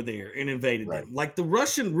went over there and invaded them. Like, the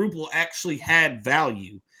Russian ruble actually had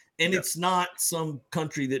value, and it's not some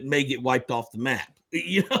country that may get wiped off the map.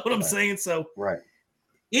 You know what I'm saying? So,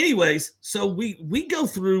 anyways, so we go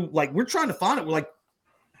through, like, we're trying to find it. We're like,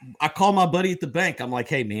 I call my buddy at the bank. I'm like,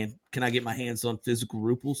 hey, man, can I get my hands on physical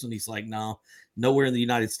rubles? And he's like, no, nowhere in the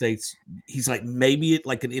United States. He's like, maybe at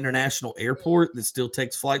like an international airport that still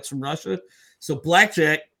takes flights from Russia. So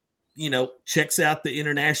Blackjack, checks out the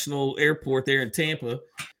international airport there in Tampa.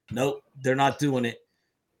 Nope, they're not doing it.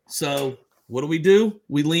 So what do?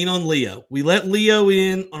 We lean on Leo. We let Leo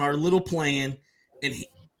in on our little plan, and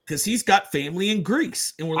because he's got family in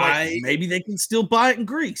Greece, and we're like, maybe they can still buy it in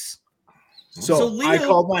Greece. So Leo, I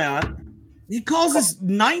called my aunt. He calls his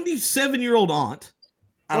 97-year-old aunt.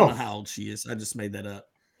 I don't know how old she is. I just made that up.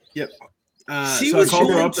 Yep. She was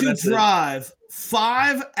going to drive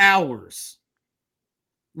 5 hours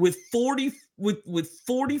with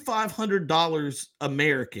 $4,500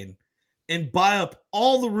 American and buy up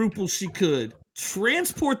all the rubles she could,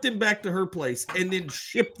 transport them back to her place, and then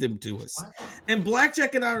ship them to us. And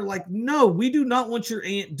Blackjack and I are like, no, we do not want your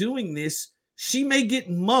aunt doing this. She may get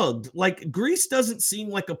mugged. Like, Greece doesn't seem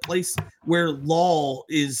like a place where law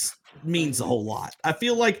means a whole lot. I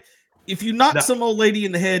feel like if you knock some old lady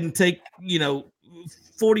in the head and take,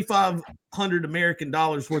 $4,500 American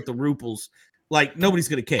dollars worth of rubles, like, nobody's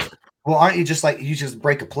going to care. Well, aren't you just like, you just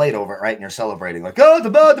break a plate over it, right? And you're celebrating like, oh, the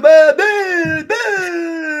bad,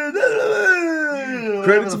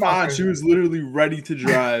 Credit to my aunt. She was literally ready to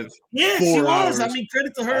drive. Yeah, 4 she was. I hours mean,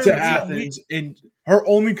 credit to her. to Athens, and her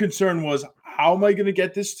only concern was, how am I going to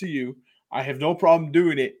get this to you? I have no problem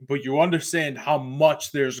doing it, but you understand how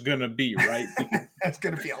much there's going to be, right? That's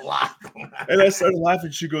going to be a lot. And I started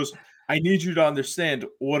laughing. She goes, I need you to understand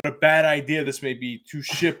what a bad idea this may be to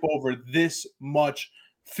ship over this much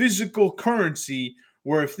physical currency,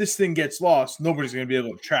 where if this thing gets lost, nobody's going to be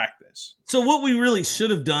able to track this. So what we really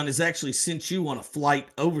should have done is actually sent you on a flight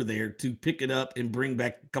over there to pick it up and bring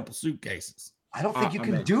back a couple suitcases. I don't think you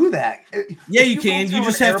can do that. Yeah, you can. You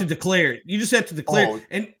just have to declare it. You just have to declare it.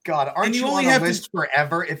 And God, aren't and you only on have a list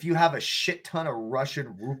forever if you have a shit ton of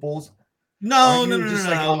Russian rubles? No, on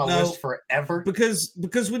a list forever. Because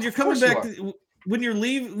when you're coming back, when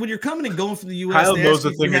you're coming and going from the U.S., Kyle knows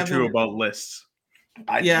a thing or two about lists.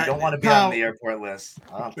 You don't want to be on the airport list.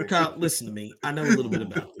 Kyle, listen to me. I know a little bit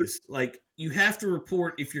about this. Like, you have to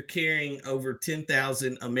report if you're carrying over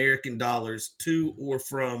 10,000 American dollars to or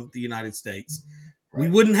from the United States. Right. We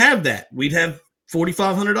wouldn't have that. We'd have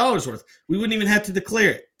 $4,500 worth. We wouldn't even have to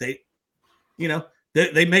declare it.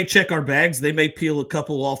 They may check our bags. They may peel a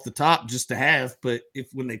couple off the top just to have, but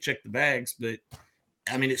when they check the bags, but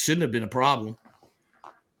I mean, it shouldn't have been a problem.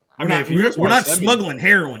 We're not smuggling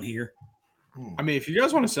heroin here. I mean, if you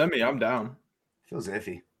guys want to send me, I'm down. Feels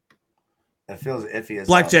iffy. It feels iffy as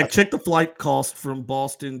Blackjack, check the flight cost from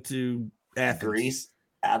Boston to Athens. Greece.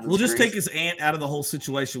 We'll just take his aunt out of the whole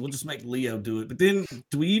situation. We'll just make Leo do it. But then,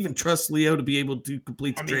 do we even trust Leo to be able to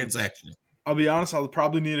complete the transaction? I'll be honest, I'll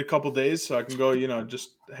probably need a couple days so I can go,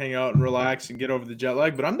 just hang out and relax and get over the jet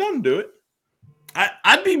lag. But I'm down to do it.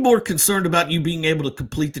 I'd be more concerned about you being able to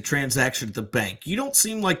complete the transaction at the bank. You don't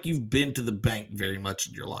seem like you've been to the bank very much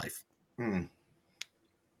in your life.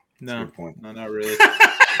 No, not really.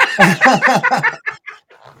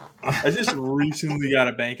 I just recently got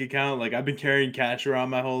a bank account. Like, I've been carrying cash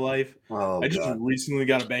around my whole life. I just recently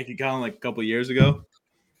got a bank account like a couple of years ago.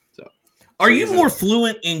 So, are you more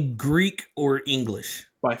fluent in Greek or English?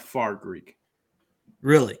 By far, Greek.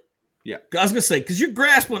 Really? Yeah. I was gonna say, because your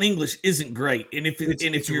grasp on English isn't great, and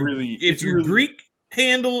if your Greek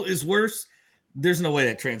handle is worse, there's no way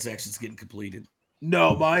that transaction's getting completed.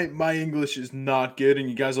 No, my English is not good, and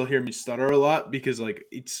you guys will hear me stutter a lot because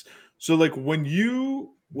it's so like when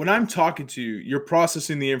I'm talking to you, you're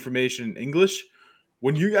processing the information in English.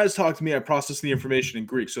 When you guys talk to me, I process the information in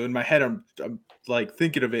Greek. So in my head, I'm like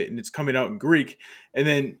thinking of it, and it's coming out in Greek, and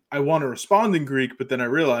then I want to respond in Greek, but then I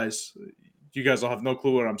realize you guys will have no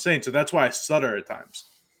clue what I'm saying. So that's why I stutter at times.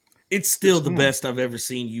 It's still the best I've ever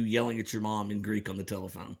seen you yelling at your mom in Greek on the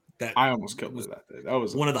telephone. I almost killed her that day. That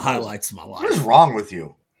was one of the highlights of my life. What is wrong with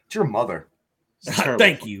you? It's your mother.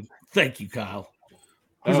 Thank you, Kyle.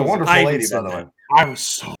 She's a wonderful lady, by the way. I was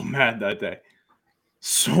so mad that day.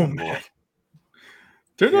 So mad.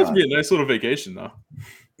 Turned out to be a nice little vacation, though.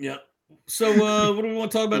 Yeah. So, what do we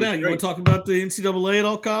want to talk about now? You want to talk about the NCAA at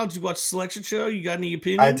all, Kyle? Did you watch the selection show? You got any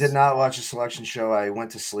opinions? I did not watch a selection show. I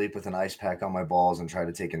went to sleep with an ice pack on my balls and tried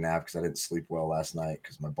to take a nap because I didn't sleep well last night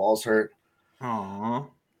because my balls hurt. Aww.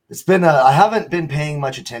 It's been I haven't been paying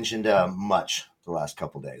much attention to much the last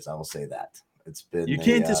couple of days. I will say that. It's been You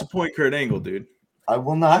can't disappoint Kurt Angle, dude. I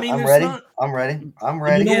will not. I'm ready. I'm ready.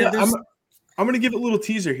 You know what? I'm going to give a little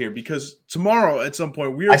teaser here because tomorrow at some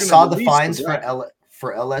point I saw the fines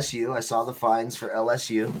for LSU. I saw the fines for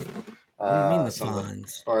LSU. What do you mean the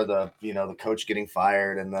fines? Or the coach getting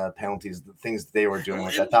fired and the penalties, the things they were doing.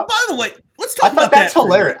 Which I thought. By the way, let's talk about that's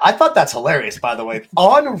hilarious. I thought that's hilarious. By the way,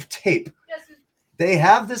 on tape. They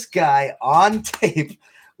have this guy on tape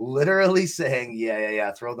literally saying,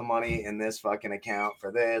 yeah, throw the money in this fucking account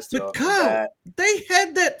for this. But Kyle, they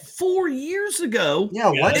had that 4 years ago.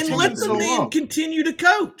 Yeah, what? And let the man continue to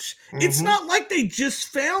coach. Mm-hmm. It's not like they just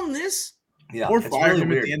found this. Yeah, or fired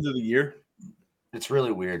him at the end of the year. It's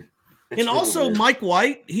really weird. And also, Mike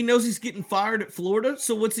White, he knows he's getting fired at Florida.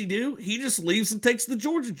 So what's he do? He just leaves and takes the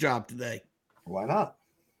Georgia job today. Why not?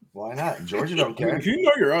 Why not? Georgia don't care. If you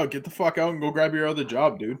know you're out, get the fuck out and go grab your other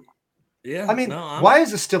job, dude. Yeah. I mean, why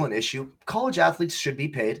is this still an issue? College athletes should be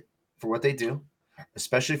paid for what they do,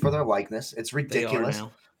 especially for their likeness. It's ridiculous.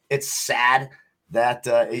 It's sad that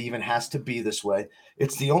it even has to be this way.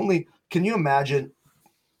 It's the only – can you imagine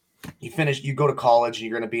you go to college and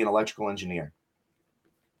you're going to be an electrical engineer.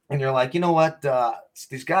 And you're like, you know what?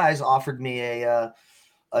 These guys offered me a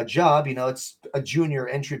job, it's a junior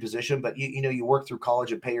entry position, but you work through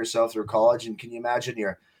college and pay yourself through college. And can you imagine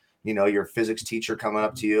your physics teacher coming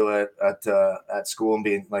up to you at school and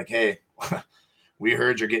being like, hey, we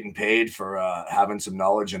heard you're getting paid for having some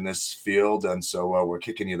knowledge in this field, and so we're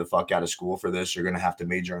kicking you the fuck out of school for this. You're going to have to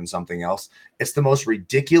major in something else. It's the most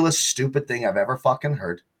ridiculous, stupid thing I've ever fucking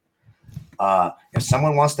heard. If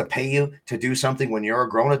someone wants to pay you to do something when you're a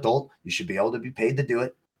grown adult, you should be able to be paid to do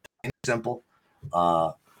it. Simple.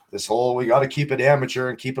 This whole, we got to keep it amateur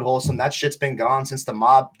and keep it wholesome, that shit's been gone since the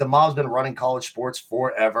mob. The mob's been running college sports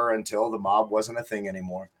forever until the mob wasn't a thing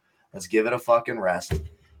anymore. Let's give it a fucking rest.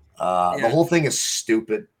 The whole thing is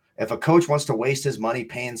stupid. If a coach wants to waste his money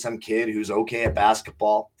paying some kid who's okay at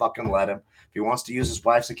basketball, fucking let him. If he wants to use his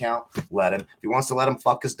wife's account, let him. If he wants to let him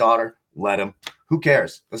fuck his daughter, let him. Who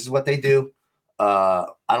cares? This is what they do. I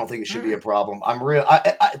don't think it should be a problem.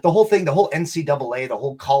 The whole thing, the whole NCAA, the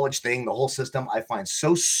whole college thing, the whole system, I find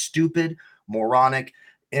so stupid, moronic,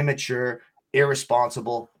 immature,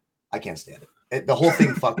 irresponsible. I can't stand it. The whole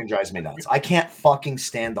thing fucking drives me nuts. I can't fucking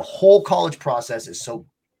stand the whole college process is so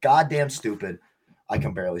goddamn stupid. I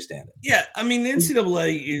can barely stand it. Yeah, I mean, the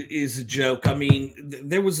NCAA is a joke. I mean,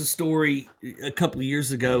 there was a story a couple of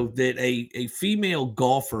years ago that a female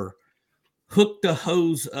golfer hooked a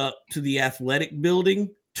hose up to the athletic building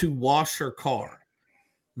to wash her car.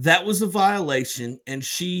 That was a violation, and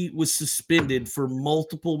she was suspended for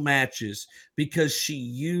multiple matches because she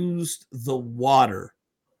used the water.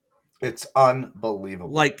 It's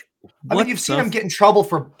unbelievable. Like, I mean, you've seen him get in trouble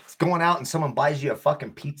for going out and someone buys you a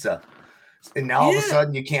fucking pizza. And now all of a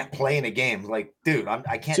sudden you can't play in a game. Like, dude,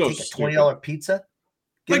 I can't take a $20 pizza.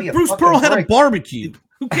 Like Bruce Pearl had a barbecue.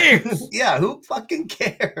 Who cares? Yeah, who fucking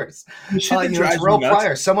cares? Terrell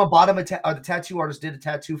Pryor. Someone bought him the tattoo artist did a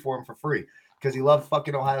tattoo for him for free because he loved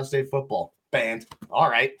fucking Ohio State football. Banned. All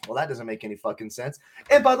right. Well, that doesn't make any fucking sense.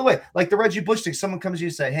 And by the way, like the Reggie Bush thing, someone comes to you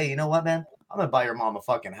and say, hey, you know what, man? I'm going to buy your mom a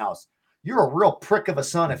fucking house. You're a real prick of a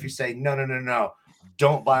son if you say, no.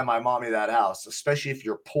 Don't buy my mommy that house, especially if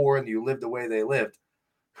you're poor and you live the way they lived.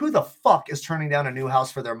 Who the fuck is turning down a new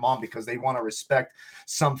house for their mom because they want to respect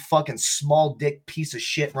some fucking small dick piece of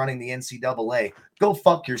shit running the NCAA? Go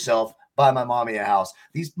fuck yourself. Buy my mommy a house.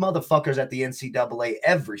 These motherfuckers at the NCAA,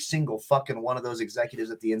 every single fucking one of those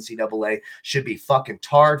executives at the NCAA should be fucking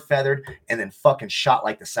tarred, feathered, and then fucking shot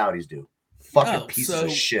like the Saudis do. Fucking pieces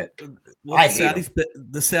of shit. I hate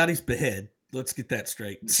the Saudis behead. Let's get that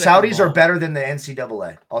straight. Saudis are better than the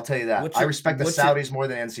NCAA. I'll tell you that. I respect the Saudis more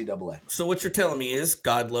than NCAA. So what you're telling me is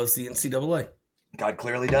God loves the NCAA. God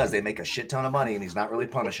clearly does. They make a shit ton of money, and he's not really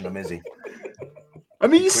punishing them, is he? I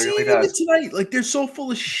mean, you see it tonight. Like, they're so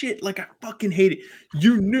full of shit. Like, I fucking hate it.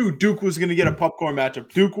 You knew Duke was going to get a popcorn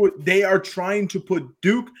matchup. They are trying to put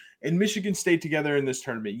Duke and Michigan State together in this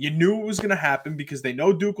tournament. You knew it was going to happen because they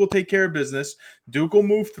know Duke will take care of business. Duke will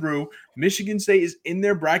move through. Michigan State is in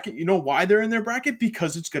their bracket. You know why they're in their bracket?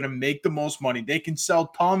 Because it's going to make the most money. They can sell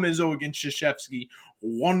Tom Izzo against Krzyzewski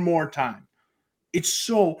one more time.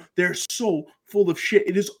 They're so full of shit.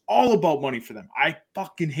 It is all about money for them. I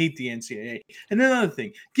fucking hate the NCAA. And another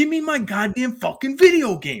thing, give me my goddamn fucking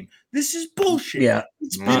video game. This is bullshit. Yeah,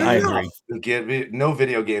 I agree. No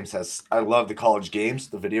video games I love the college games,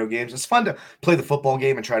 the video games. It's fun to play the football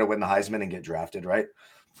game and try to win the Heisman and get drafted, right?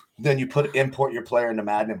 Then you import your player into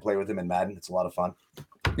Madden and play with him in Madden. It's a lot of fun.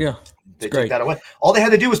 Yeah, they take that away. All they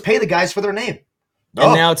had to do was pay the guys for their name.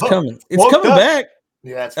 And now it's coming. It's coming back.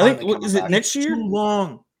 Yeah, it's I think, what is it, next year? Too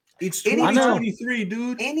long. It's 2023,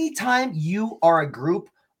 dude. Anytime you are a group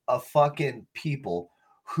of fucking people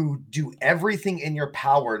who do everything in your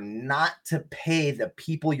power not to pay the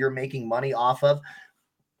people you're making money off of,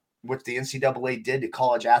 which the NCAA did to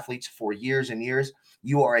college athletes for years and years,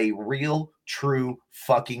 you are a real, true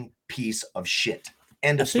fucking piece of shit.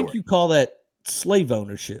 End of story. I think you call that slave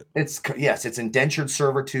ownership. It's indentured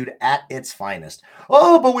servitude at its finest.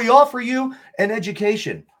 Oh, but we offer you an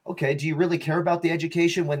education. Okay, do you really care about the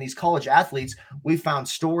education when these college athletes, we found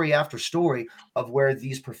story after story of where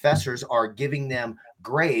these professors are giving them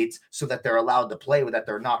grades so that they're allowed to play with that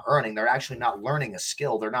they're not earning. They're actually not learning a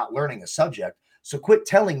skill. They're not learning a subject. So quit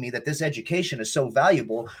telling me that this education is so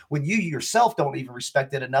valuable when you yourself don't even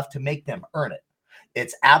respect it enough to make them earn it.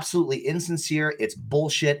 It's absolutely insincere. It's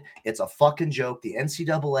bullshit. It's a fucking joke. The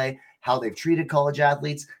NCAA, how they've treated college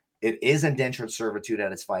athletes, it is indentured servitude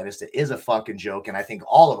at its finest. It is a fucking joke. And I think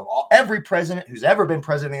all of them, every president who's ever been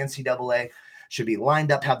president of the NCAA should be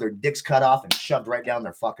lined up, have their dicks cut off and shoved right down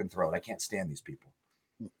their fucking throat. I can't stand these people.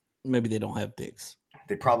 Maybe they don't have dicks.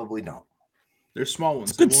 They probably don't. They're small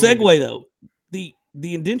ones. It's a good segue, though.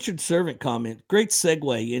 The indentured servant comment, great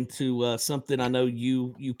segue into something I know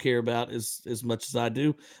you care about as much as I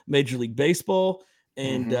do, Major League Baseball.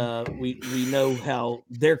 And we know how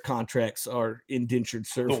their contracts are indentured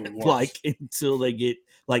servant-like until they get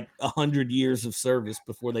like 100 years of service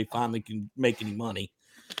before they finally can make any money.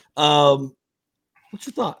 What's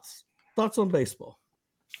your thoughts? Thoughts on baseball?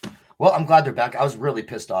 Well, I'm glad they're back. I was really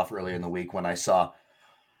pissed off earlier in the week when I saw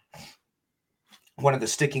one of the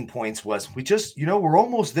sticking points was we're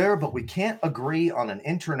almost there, but we can't agree on an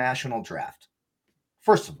international draft.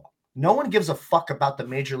 First of all, no one gives a fuck about the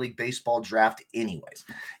Major League Baseball draft anyways.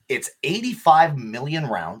 It's 85 million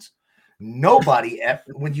rounds. Nobody,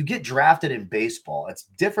 when you get drafted in baseball, it's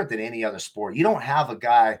different than any other sport. You don't have a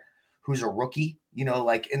guy who's a rookie,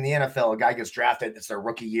 like in the NFL, a guy gets drafted, it's their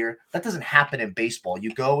rookie year. That doesn't happen in baseball.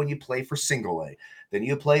 You go and you play for single A, then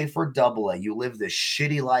you play for double A. You live this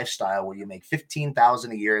shitty lifestyle where you make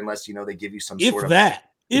 $15,000 a year, unless, they give you some sort of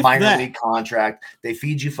minor league contract. They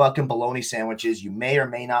feed you fucking bologna sandwiches. You may or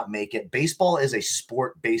may not make it. Baseball is a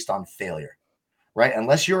sport based on failure, right?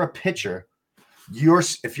 Unless you're a pitcher,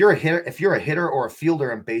 if you're a hitter or a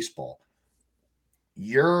fielder in baseball,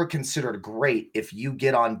 you're considered great if you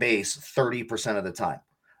get on base 30% of the time.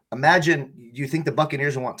 Imagine, do you think the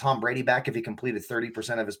Buccaneers will want Tom Brady back if he completed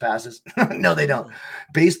 30% of his passes? No, they don't.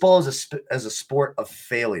 Baseball is a sport of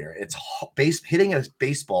failure. Hitting a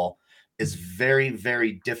baseball is very,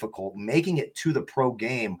 very difficult. Making it to the pro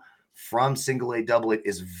game from single A, double A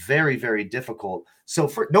is very, very difficult. So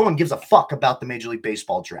no one gives a fuck about the Major League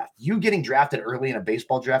Baseball draft. You getting drafted early in a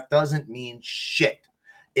baseball draft doesn't mean shit.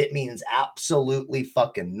 It means absolutely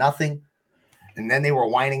fucking nothing. And then they were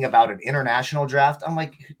whining about an international draft. I'm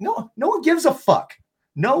like, no one gives a fuck.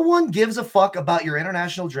 No one gives a fuck about your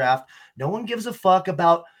international draft. No one gives a fuck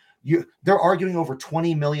about you. They're arguing over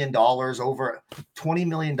 $20 million, over $20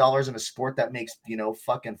 million in a sport that makes,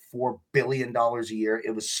 fucking $4 billion a year.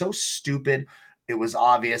 It was so stupid. It was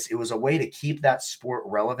obvious. It was a way to keep that sport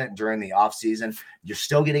relevant during the offseason. You're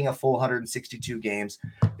still getting a full 162 games.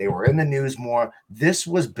 They were in the news more. This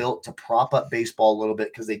was built to prop up baseball a little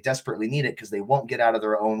bit because they desperately need it because they won't get out of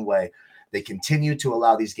their own way. They continue to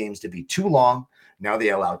allow these games to be too long. Now they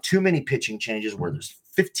allow too many pitching changes where there's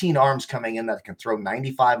 15 arms coming in that can throw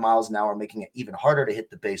 95 miles an hour, making it even harder to hit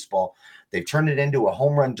the baseball. They've turned it into a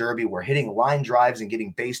home run derby where hitting line drives and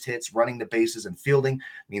getting base hits, running the bases and fielding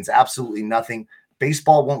means absolutely nothing.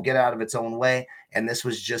 Baseball won't get out of its own way. And this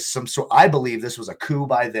was just I believe this was a coup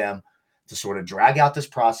by them to sort of drag out this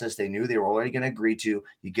process. They knew they were already going to agree to.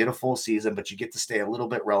 You get a full season, but you get to stay a little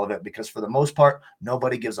bit relevant because for the most part,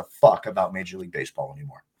 nobody gives a fuck about Major League Baseball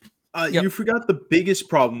anymore. You forgot the biggest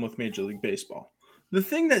problem with Major League Baseball. The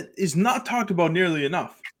thing that is not talked about nearly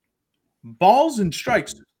enough. Balls and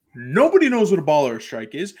strikes. Nobody knows what a ball or a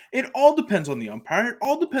strike is. It all depends on the umpire. It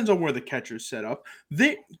all depends on where the catcher is set up.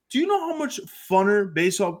 Do you know how much funner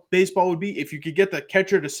baseball would be if you could get the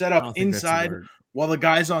catcher to set up inside while the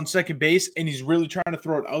guy's on second base and he's really trying to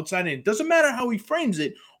throw it outside? And it doesn't matter how he frames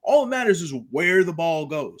it. All that matters is where the ball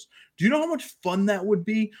goes. Do you know how much fun that would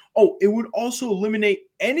be? Oh, it would also eliminate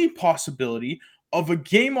any possibility of a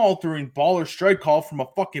game-altering ball or strike call from a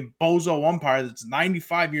fucking bozo umpire that's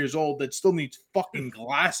 95 years old that still needs fucking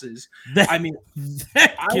glasses. I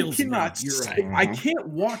can't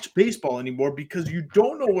watch baseball anymore because you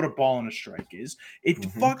don't know what a ball and a strike is. It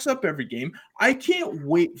fucks up every game. I can't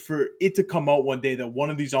wait for it to come out one day that one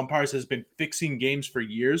of these umpires has been fixing games for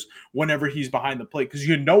years whenever he's behind the plate because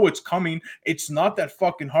you know it's coming. It's not that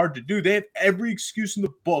fucking hard to do. They have every excuse in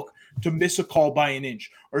the book to miss a call by an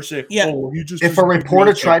inch or say, if a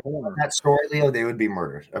reporter tried to run that story, Leo, they would be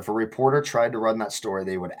murdered. If a reporter tried to run that story,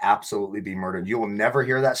 they would absolutely be murdered. You will never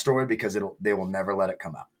hear that story because they will never let it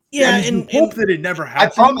come out. Yeah, and hope that it never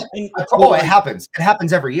happens. I promise. It happens. It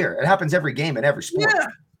happens every year. It happens every game in every sport. Yeah.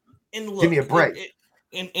 And look, give me a break.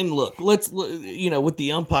 And look, let's with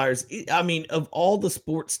the umpires. I mean, of all the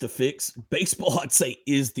sports to fix, baseball, I'd say,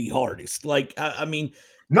 is the hardest. Like, I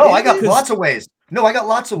got lots of ways. No,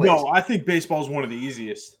 I think baseball is one of the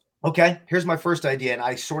easiest. Okay, here's my first idea, and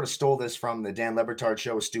I sort of stole this from the Dan Le Batard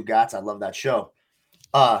show with Stu Gatz. I love that show.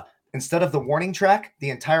 Instead of the warning track, the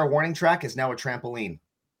entire warning track is now a trampoline.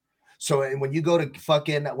 So when you go to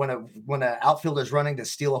fucking when an outfielder's running to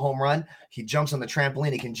steal a home run, he jumps on the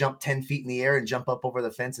trampoline. He can jump 10 feet in the air and jump up over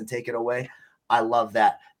the fence and take it away. I love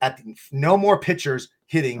that. No more pitchers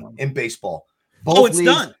hitting in baseball. It's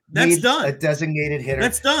done. That's done. A designated hitter.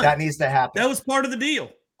 That's done. That needs to happen. That was part of the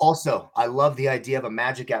deal. Also, I love the idea of a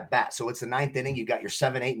magic at bat. So it's the ninth inning. You got your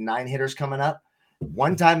 7, 8, and 9 hitters coming up.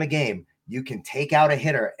 One time a game, you can take out a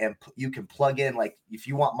hitter and you can plug in, like if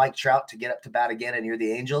you want Mike Trout to get up to bat again and you're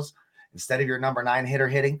the Angels, instead of your number 9 hitter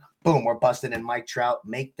hitting, boom, we're busting in Mike Trout.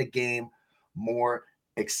 Make the game more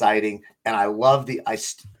exciting. And I love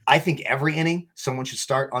I think every inning, someone should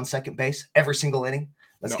start on second base, every single inning.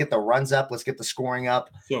 Let's get the runs up. Let's get the scoring up.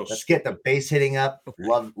 So let's get the base hitting up. Okay.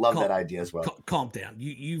 Love that idea as well. Calm down.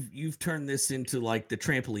 You've turned this into like the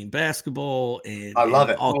trampoline basketball, and I love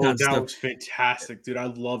it. All kinds of that stuff. was fantastic, dude. I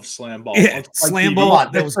love slam ball. Yeah, slam ball. Come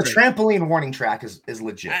on, That was the great. trampoline warning track is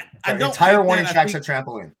legit. I The don't entire think warning that. track's a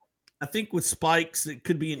trampoline. I think with spikes, it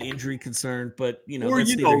could be an injury concern, but Or,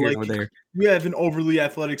 that's neither here nor there. You have an overly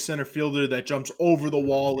athletic center fielder that jumps over the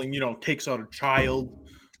wall and takes out a child.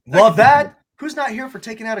 Love that. Who's not here for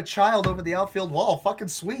taking out a child over the outfield wall? Fucking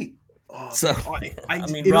sweet. So I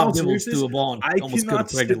mean, in all Rob Dibble seriousness, threw a ball and I almost cannot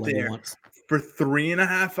could have pregnant sit lady there once. for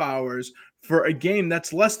 3.5 hours for a game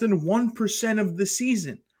that's less than 1% of the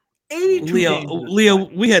season. 82 games. Leo,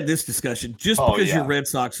 we had this discussion. Just because yeah. your Red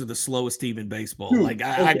Sox are the slowest team in baseball, Dude, like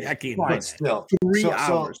I can't. fine. But still, 3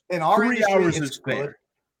 hours. So in our 3 industry, hours it's is good. fair.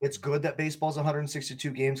 It's good that baseball's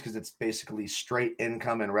 162 games because it's basically straight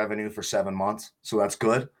income and revenue for 7 months. So that's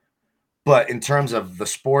good. But in terms of the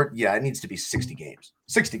sport, yeah, it needs to be 60 games.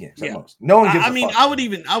 60 games at most. No one gives a fuck.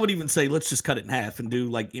 I would even say let's just cut it in half and do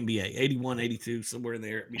like NBA, 81, 82, somewhere in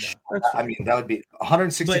there. I mean, that would be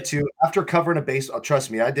 162. After covering a base,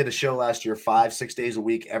 trust me, I did a show last year 5-6 days a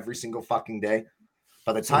week, every single fucking day.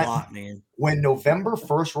 By the time when November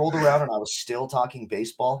 1st rolled around and I was still talking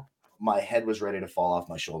baseball, my head was ready to fall off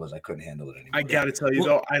my shoulders. I couldn't handle it anymore. I got to tell you,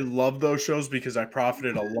 though, I love those shows because I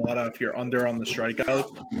profited a lot off your under on the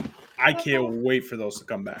strikeout. I can't wait for those to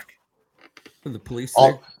come back. For the police?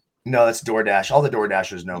 No, it's DoorDash. All the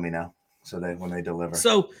DoorDashers know me now. So when they deliver.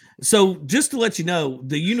 So just to let you know,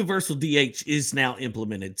 the universal DH is now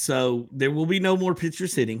implemented. So there will be no more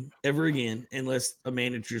pitchers hitting ever again unless a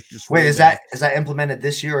manager's just wait. Is that implemented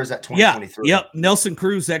this year or is that 2023? Yep. Nelson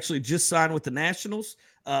Cruz actually just signed with the Nationals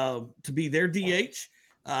to be their DH.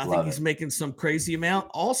 I think he's making some crazy amount.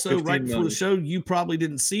 Also, right before the show, you probably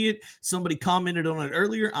didn't see it. Somebody commented on it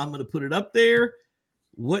earlier. I'm going to put it up there.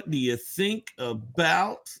 What do you think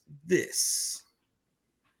about this?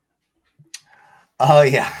 Oh,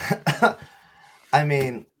 yeah. I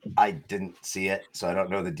mean, I didn't see it, so I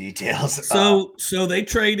don't know the details. So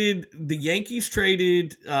the Yankees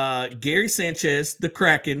traded Gary Sanchez, the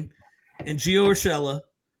Kraken, and Gio Urshela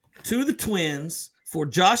to the Twins for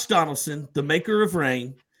Josh Donaldson, the maker of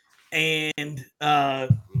rain, and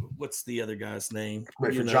what's the other guy's name?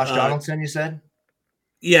 Wait, for Josh Donaldson, you said?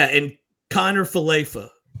 Yeah, and Connor Falefa,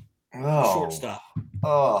 shortstop.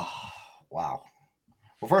 Oh, wow.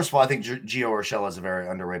 Well, first of all, I think Gio Urshela is a very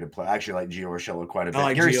underrated player. I actually like Gio Urshela quite a bit. I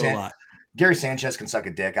like Gio a lot. Gary Sanchez can suck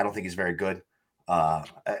a dick. I don't think he's very good.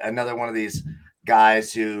 Another one of these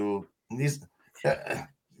guys who he's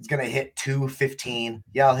going to hit 215.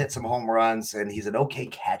 Yeah, I'll hit some home runs, and he's an okay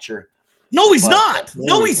catcher. No, he's not.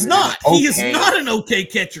 No, he's not. Okay. He is not an okay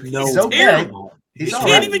catcher. No, he's terrible. He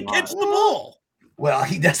can't even catch the ball. Well,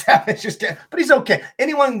 he does have it, but he's okay.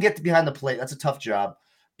 Anyone can get behind the plate. That's a tough job.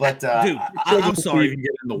 But dude, I'm sorry. Even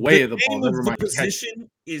get in the way of the ball. Never mind. The position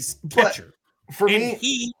is catcher. But for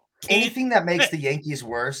me, anything that makes the Yankees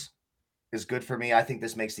worse is good for me. I think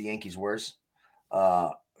this makes the Yankees worse.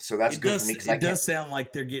 So that's good for me. It does sound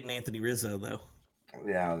like they're getting Anthony Rizzo, though.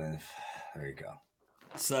 Yeah, then there you go.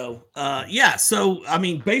 So, yeah. So, I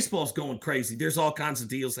mean, baseball's going crazy. There's all kinds of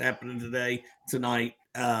deals happening tonight.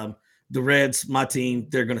 The Reds, my team,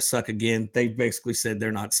 they're going to suck again. They basically said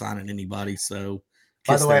they're not signing anybody. So,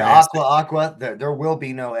 by the way, Aqua, there will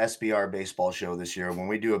be no SBR baseball show this year. When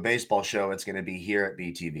we do a baseball show, it's going to be here at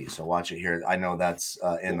BTV. So watch it here. I know that's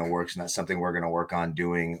in the works, and that's something we're going to work on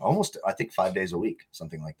doing almost, I think, 5 days a week,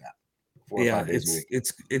 something like that. 4 or 5 days a week.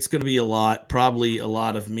 It's going to be a lot, probably a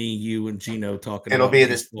lot of me, you, and Gino talking. It'll be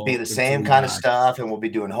the same kind of stuff, and we'll be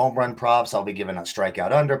doing home run props. I'll be giving out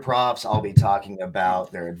strikeout under props. I'll be talking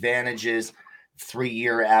about their advantages,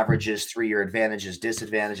 3-year averages, 3-year advantages,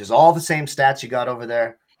 disadvantages, all the same stats you got over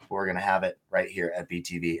there. We're going to have it right here at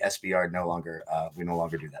BTV. SBR we no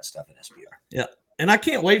longer do that stuff at SBR. Yeah. And I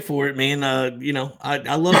can't wait for it, man.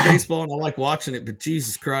 I love baseball and I like watching it, but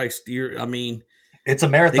Jesus Christ, it's a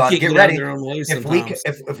marathon. Get ready.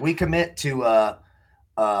 If we commit to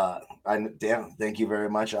thank you very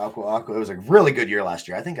much, Aqua. It was a really good year last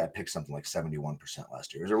year. I think I picked something like 71%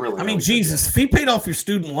 last year. It was a really Jesus, if he paid off your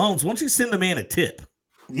student loans, why don't you send the man a tip?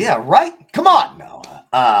 Yeah, right. Come on, no.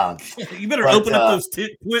 You better open up those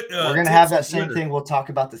tips. We're gonna have that same thing. We'll talk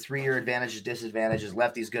about the 3-year advantages, disadvantages,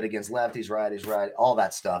 lefties good against lefties, righties, right, all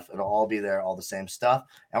that stuff. It'll all be there, all the same stuff,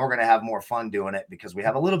 and we're gonna have more fun doing it because we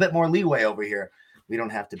have a little bit more leeway over here. We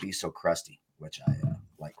don't have to be so crusty, which I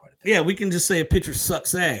like quite a bit. Yeah, we can just say a pitcher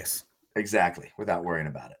sucks ass. Exactly, without worrying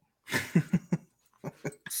about it.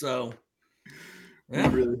 So, we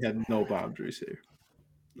really had no boundaries here.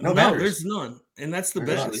 No, there's none, and that's the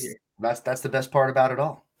best. That's the best part about it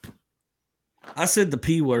all. I said the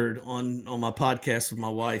P word on my podcast with my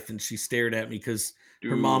wife, and she stared at me because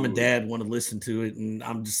her mom and dad want to listen to it, and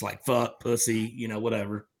I'm just like, fuck, pussy,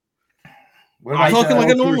 whatever. I'm talking like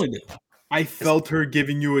I normally do. I felt her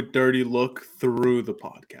giving you a dirty look through the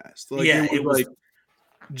podcast. Like, yeah, it was like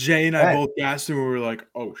Jay and I both gasped and we were like,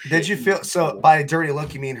 oh shit. Did you feel so by a dirty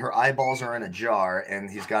look? You mean her eyeballs are in a jar and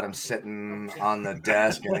he's got him sitting on the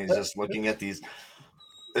desk and he's just looking at these?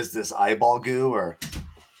 Is this eyeball goo or?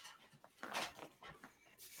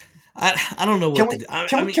 I don't know what to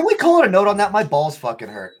do. Can we call it a note on that? My balls fucking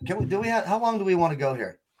hurt. How long do we want to go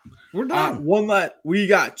here? We're done. We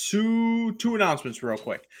got two announcements real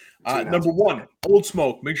quick. Number one, Old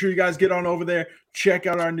Smoke. Make sure you guys get on over there. Check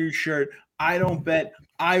out our new shirt. I don't bet,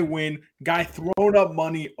 I win. Guy throwing up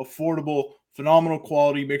money, affordable, phenomenal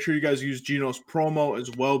quality. Make sure you guys use Gino's promo as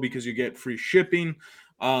well because you get free shipping.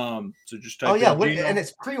 So just type in Gino. And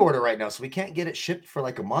it's pre-order right now, so we can't get it shipped for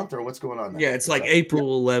like a month or what's going on there? Yeah, it's like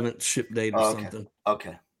April 11th ship date or something.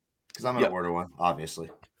 Okay. Because I'm going to order one, obviously.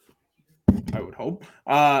 I would hope.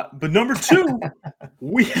 But number two,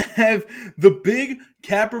 we have the big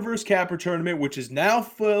Capper vs. Capper tournament, which is now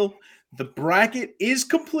full. The bracket is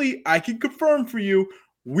complete. I can confirm for you.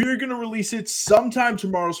 We're going to release it sometime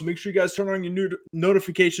tomorrow, so make sure you guys turn on your new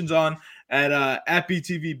notifications on at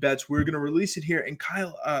BTV Bets. We're going to release it here. And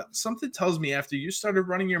Kyle, something tells me after you started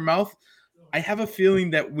running your mouth, I have a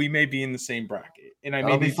feeling that we may be in the same bracket, and I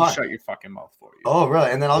may need to shut your fucking mouth for you. Oh,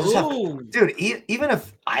 really? And then I'll just have, dude, even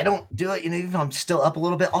if I don't do it, even if I'm still up a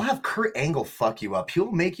little bit, I'll have Kurt Angle fuck you up.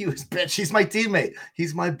 He'll make you his bitch. He's my teammate.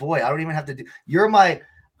 He's my boy. I don't even have to do. You're my.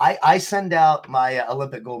 I send out my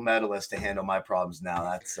Olympic gold medalist to handle my problems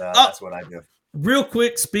now. That's what I do. Real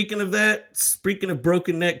quick, speaking of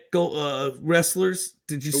broken neck wrestlers,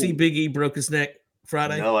 did you see Big E broke his neck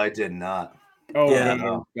Friday? No, I did not. Oh, yeah,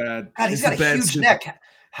 no. Bad. God, he's got a huge neck.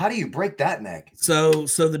 How do you break that neck? So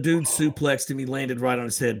the dude suplexed him. He landed right on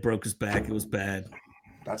his head, broke his back. It was bad.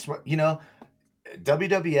 That's what,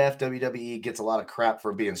 WWF, WWE gets a lot of crap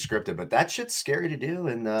for being scripted, but that shit's scary to do,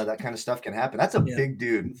 and that kind of stuff can happen. That's a big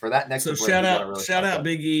dude for that next. So shout out,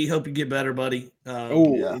 Big E. Hope you get better, buddy.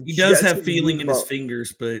 He does have feeling in his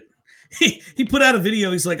fingers, but he put out a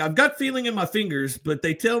video. He's like, I've got feeling in my fingers, but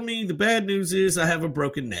they tell me the bad news is I have a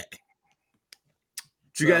broken neck.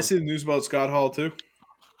 Did you guys see the news about Scott Hall too?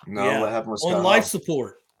 No, what happened with Scott on life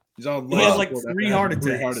support? He's on life support. He had like 3 heart attacks.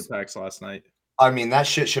 3 heart attacks last night. I mean, that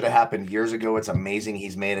shit should have happened years ago. It's amazing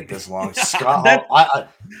he's made it this long. Scott Hall,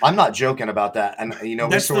 I'm not joking about that. And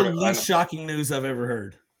that's the least shocking news I've ever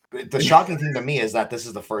heard. The shocking thing to me is that this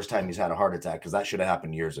is the first time he's had a heart attack because that should have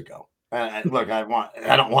happened years ago. Look, I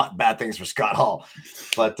don't want bad things for Scott Hall,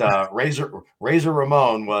 but Razor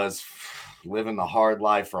Ramon was living the hard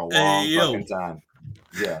life for a long fucking time.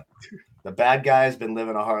 Yeah. The bad guy's been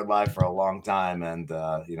living a hard life for a long time, and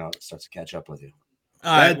it starts to catch up with you.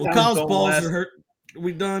 All right. Well, Kyle's balls are hurt.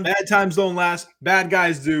 We done. Bad times don't last. Bad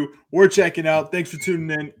guys do. We're checking out. Thanks for tuning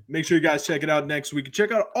in. Make sure you guys check it out next week.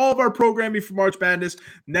 Check out all of our programming for March Madness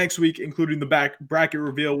next week, including the bracket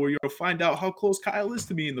reveal, where you'll find out how close Kyle is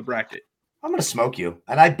to me in the bracket. I'm gonna smoke you,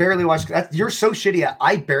 and I barely watch. You're so shitty.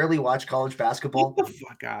 I barely watch college basketball. Get the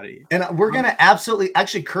fuck out of here. And we're gonna absolutely.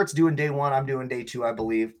 Actually, Kurt's doing day 1. I'm doing day 2, I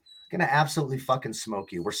believe. Gonna absolutely fucking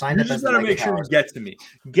smoke you. We're signed up. You just gotta make sure you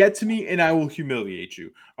get to me, and I will humiliate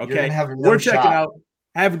you. Okay, We're checking out.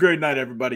 Have a great night, everybody.